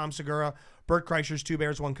of Tom Segura, Bert Kreischer's Two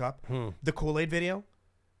Bears, One Cup, the Kool-Aid video?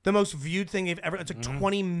 The most viewed thing they've ever. It's like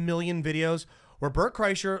 20 million videos where Bert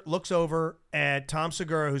Kreischer looks over at Tom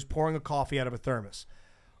Segura, who's pouring a coffee out of a thermos.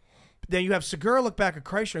 Then you have Segura look back at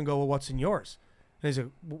Kreischer and go, well, what's in yours? And he's like,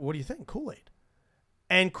 what do you think? Kool-Aid.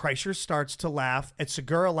 And Kreischer starts to laugh at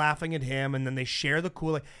Segura laughing at him, and then they share the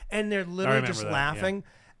Kool-Aid. And they're literally remember just that, laughing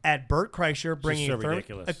at Bert Kreischer bringing so a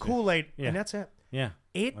ridiculous. Kool-Aid, Yeah. and that's it. Yeah.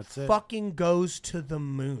 That's fucking goes to the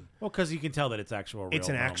moon. Well, because you can tell that it's actual. It's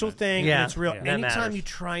an real actual moment. thing. Yeah. And it's real. Yeah. That Anytime matters. you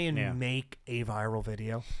try and Yeah. make a viral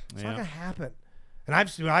video, it's not Yeah. gonna happen. And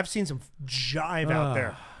I've seen some jive out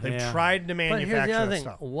there. They've yeah. tried to But here's manufacture the other that thing.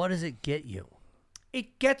 stuff. What does it get you?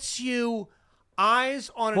 It gets you eyes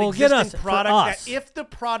on an Well, get existing us- for product us. that if the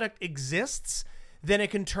product exists, then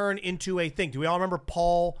it can turn into a thing. Do we all remember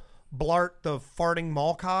Paul Blart, the farting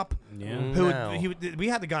mall cop? Yeah. No. We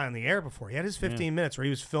had the guy on the air before. He had his 15 minutes where he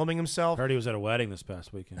was filming himself. I heard he was at a wedding this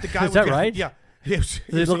past weekend. The guy Is that was- right? Yeah. Does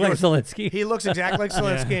he look like Zelensky? He looks exactly like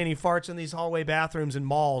Zelensky, and he farts in these hallway bathrooms in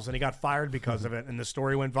malls, and he got fired because of it, and the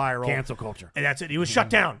story went viral. Cancel culture. And that's it. He was shut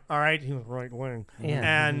down. All right. He was right wing.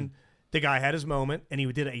 Yeah. And the guy had his moment, and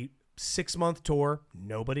he did a 6-month tour.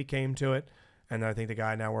 Nobody came to it. And I think the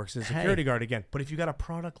guy now works as a security guard again. But if you got a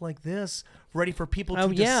product like this ready for people to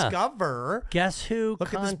discover, Guess who?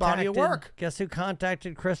 Look at this body of work. Guess who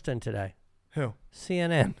contacted Kristen today? who?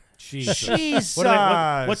 CNN. Jesus. Jesus. What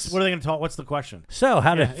are they going to talk? What's the question? So,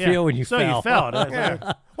 how did it feel when you so fell? you fell.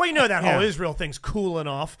 Yeah. Well, you know that whole Yeah. Israel thing's cooling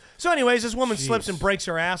off. So, anyways, this woman slips and breaks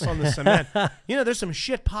her ass on the cement. There's some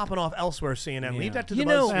shit popping off elsewhere, CNN. Leave that to the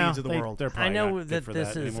BuzzFeeds of the world. They're probably I know not good that for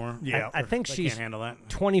this that is. anymore. Yeah. I think They she's can't handle that.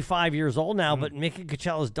 25 years old now, but Mickey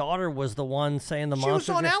Coachella's daughter was the one saying the She was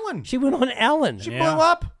monster. on Ellen. She went on Ellen. She Yeah. blew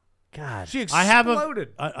up. God. She I have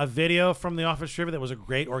exploded. a video from the Office Trivia that was a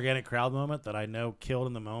great organic crowd moment that I know killed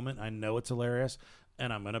in the moment. I know it's hilarious,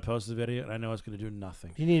 and I'm going to post the video, and I know it's going to do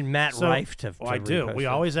nothing. You need Matt Rife to. I do. repost We it.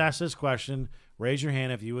 always ask this question. Raise your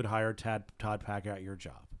hand if you would hire Todd Packer at your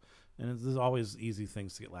job. And there's always easy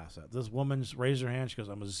things to get laughs at. This woman raised her hand. She goes,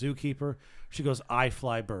 I'm a zookeeper. She goes, I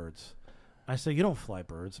fly birds. I say, you don't fly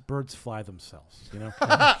birds. Birds fly themselves.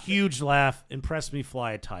 Huge laugh. Impress me,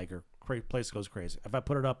 fly a tiger. Place goes crazy. If I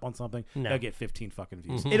put it up on something, it'll get 15 fucking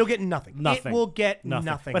views. It'll get nothing. Nothing. It will get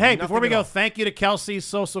nothing. But hey, Nothing before we at go, all. thank you to Kelsey,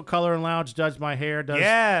 Social Color and Lounge, Does My Hair, does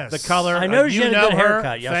Yes. the color. I know she you had a know good her.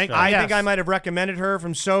 haircut yesterday. I Yes. think I might have recommended her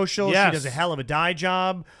from social. Yes. She does a hell of a dye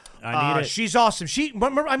job. I need it. She's awesome. I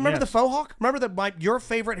remember Yes. the faux hawk. Remember your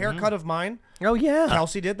favorite haircut of mine? Oh yeah.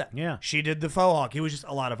 Kelsey did that. Yeah. She did the faux hawk. It was just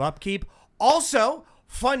a lot of upkeep. Also,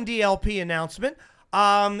 fun DLP announcement.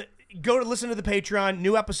 Go to listen to the Patreon.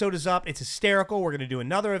 New episode is up. It's hysterical. We're going to do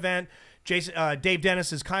another event. Dave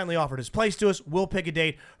Dennis has kindly offered his place to us. We'll pick a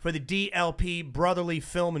date for the DLP Brotherly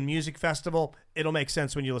Film and Music Festival. It'll make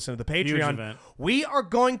sense when you listen to the Patreon. Huge event. We are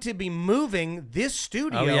going to be moving this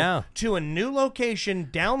studio to a new location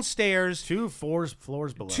downstairs. 2 floors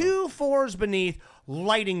below. 2 floors beneath,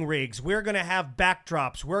 lighting rigs. We're going to have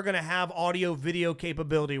backdrops. We're going to have audio video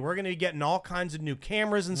capability. We're going to be getting all kinds of new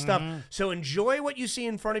cameras and stuff. So enjoy what you see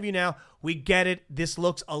in front of you now. We get it. This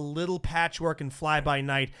looks a little patchwork and fly by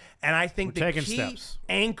night. And I think We're the taking key steps.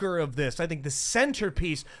 anchor of this, I think the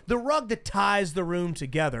centerpiece, the rug that ties the room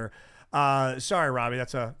together. Sorry, Robby,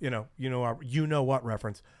 that's a you know what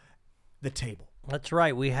reference. The table. That's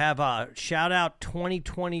right. We have a shout out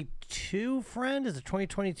 2022 friend. Is it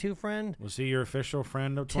 2022 friend? Was he your official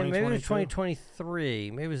friend of Tim, 2022? maybe it was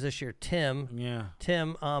 2023. Maybe it was this year. Tim. Yeah.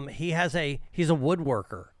 Tim. He's a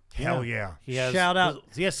woodworker. Hell yeah. He has, Shout out.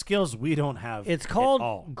 He has skills we don't have. It's at all.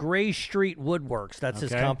 called Gray Street Woodworks. That's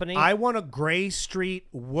his Okay. company. I want a Gray Street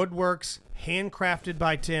Woodworks, handcrafted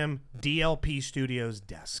by Tim, DLP Studios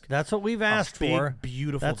desk. That's what we've asked big, for.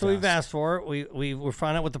 beautiful That's what we've desk. asked for. We're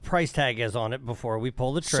finding out what the price tag is on it before we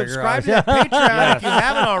pull the trigger. Subscribe to that Patreon if you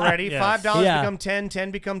haven't already. Yes. $5 Yeah. become 10, 10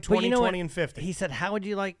 become But 20, you know 20 what? and 50. He said, "How would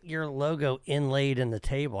you like your logo inlaid in the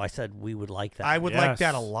table?" I said, "We would like that." I would Yes. like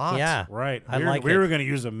that a lot. Yeah, Right. I we like we it. were going to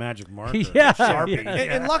use a magic marker. Yeah. Sharpie. Yeah.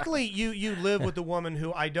 And luckily, you live with a woman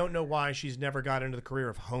who I don't know why she's never got into the career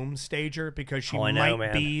of home stager, because she Oh, I know, might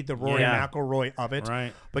man. be the Rory Yeah. McIlroy of it.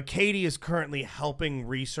 Right. But Katie is currently helping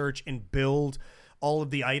research and build all of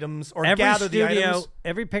the items or Every gather the studio, items.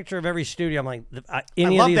 every picture of every studio, I'm like, I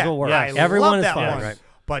any love of these that. will work. Yeah, I Everyone love is that fine, one. right?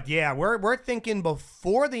 But yeah, we're thinking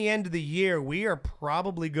before the end of the year, we are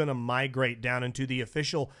probably going to migrate down into the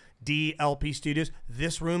official DLP studios.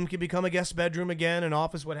 This room can become a guest bedroom again, an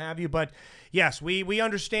office, what have you. But yes, we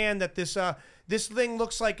understand that this thing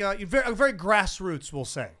looks like a very grassroots, we'll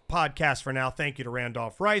say, podcast for now. Thank you to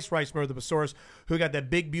Randolph Rice Murtha Besaurus, who got that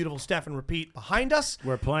big, beautiful Steph and Repeat behind us.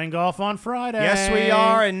 We're playing golf on Friday. Yes, we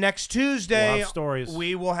are. And next Tuesday, We'll have stories.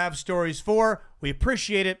 we will have stories for. We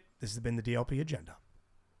appreciate it. This has been the DLP Agenda.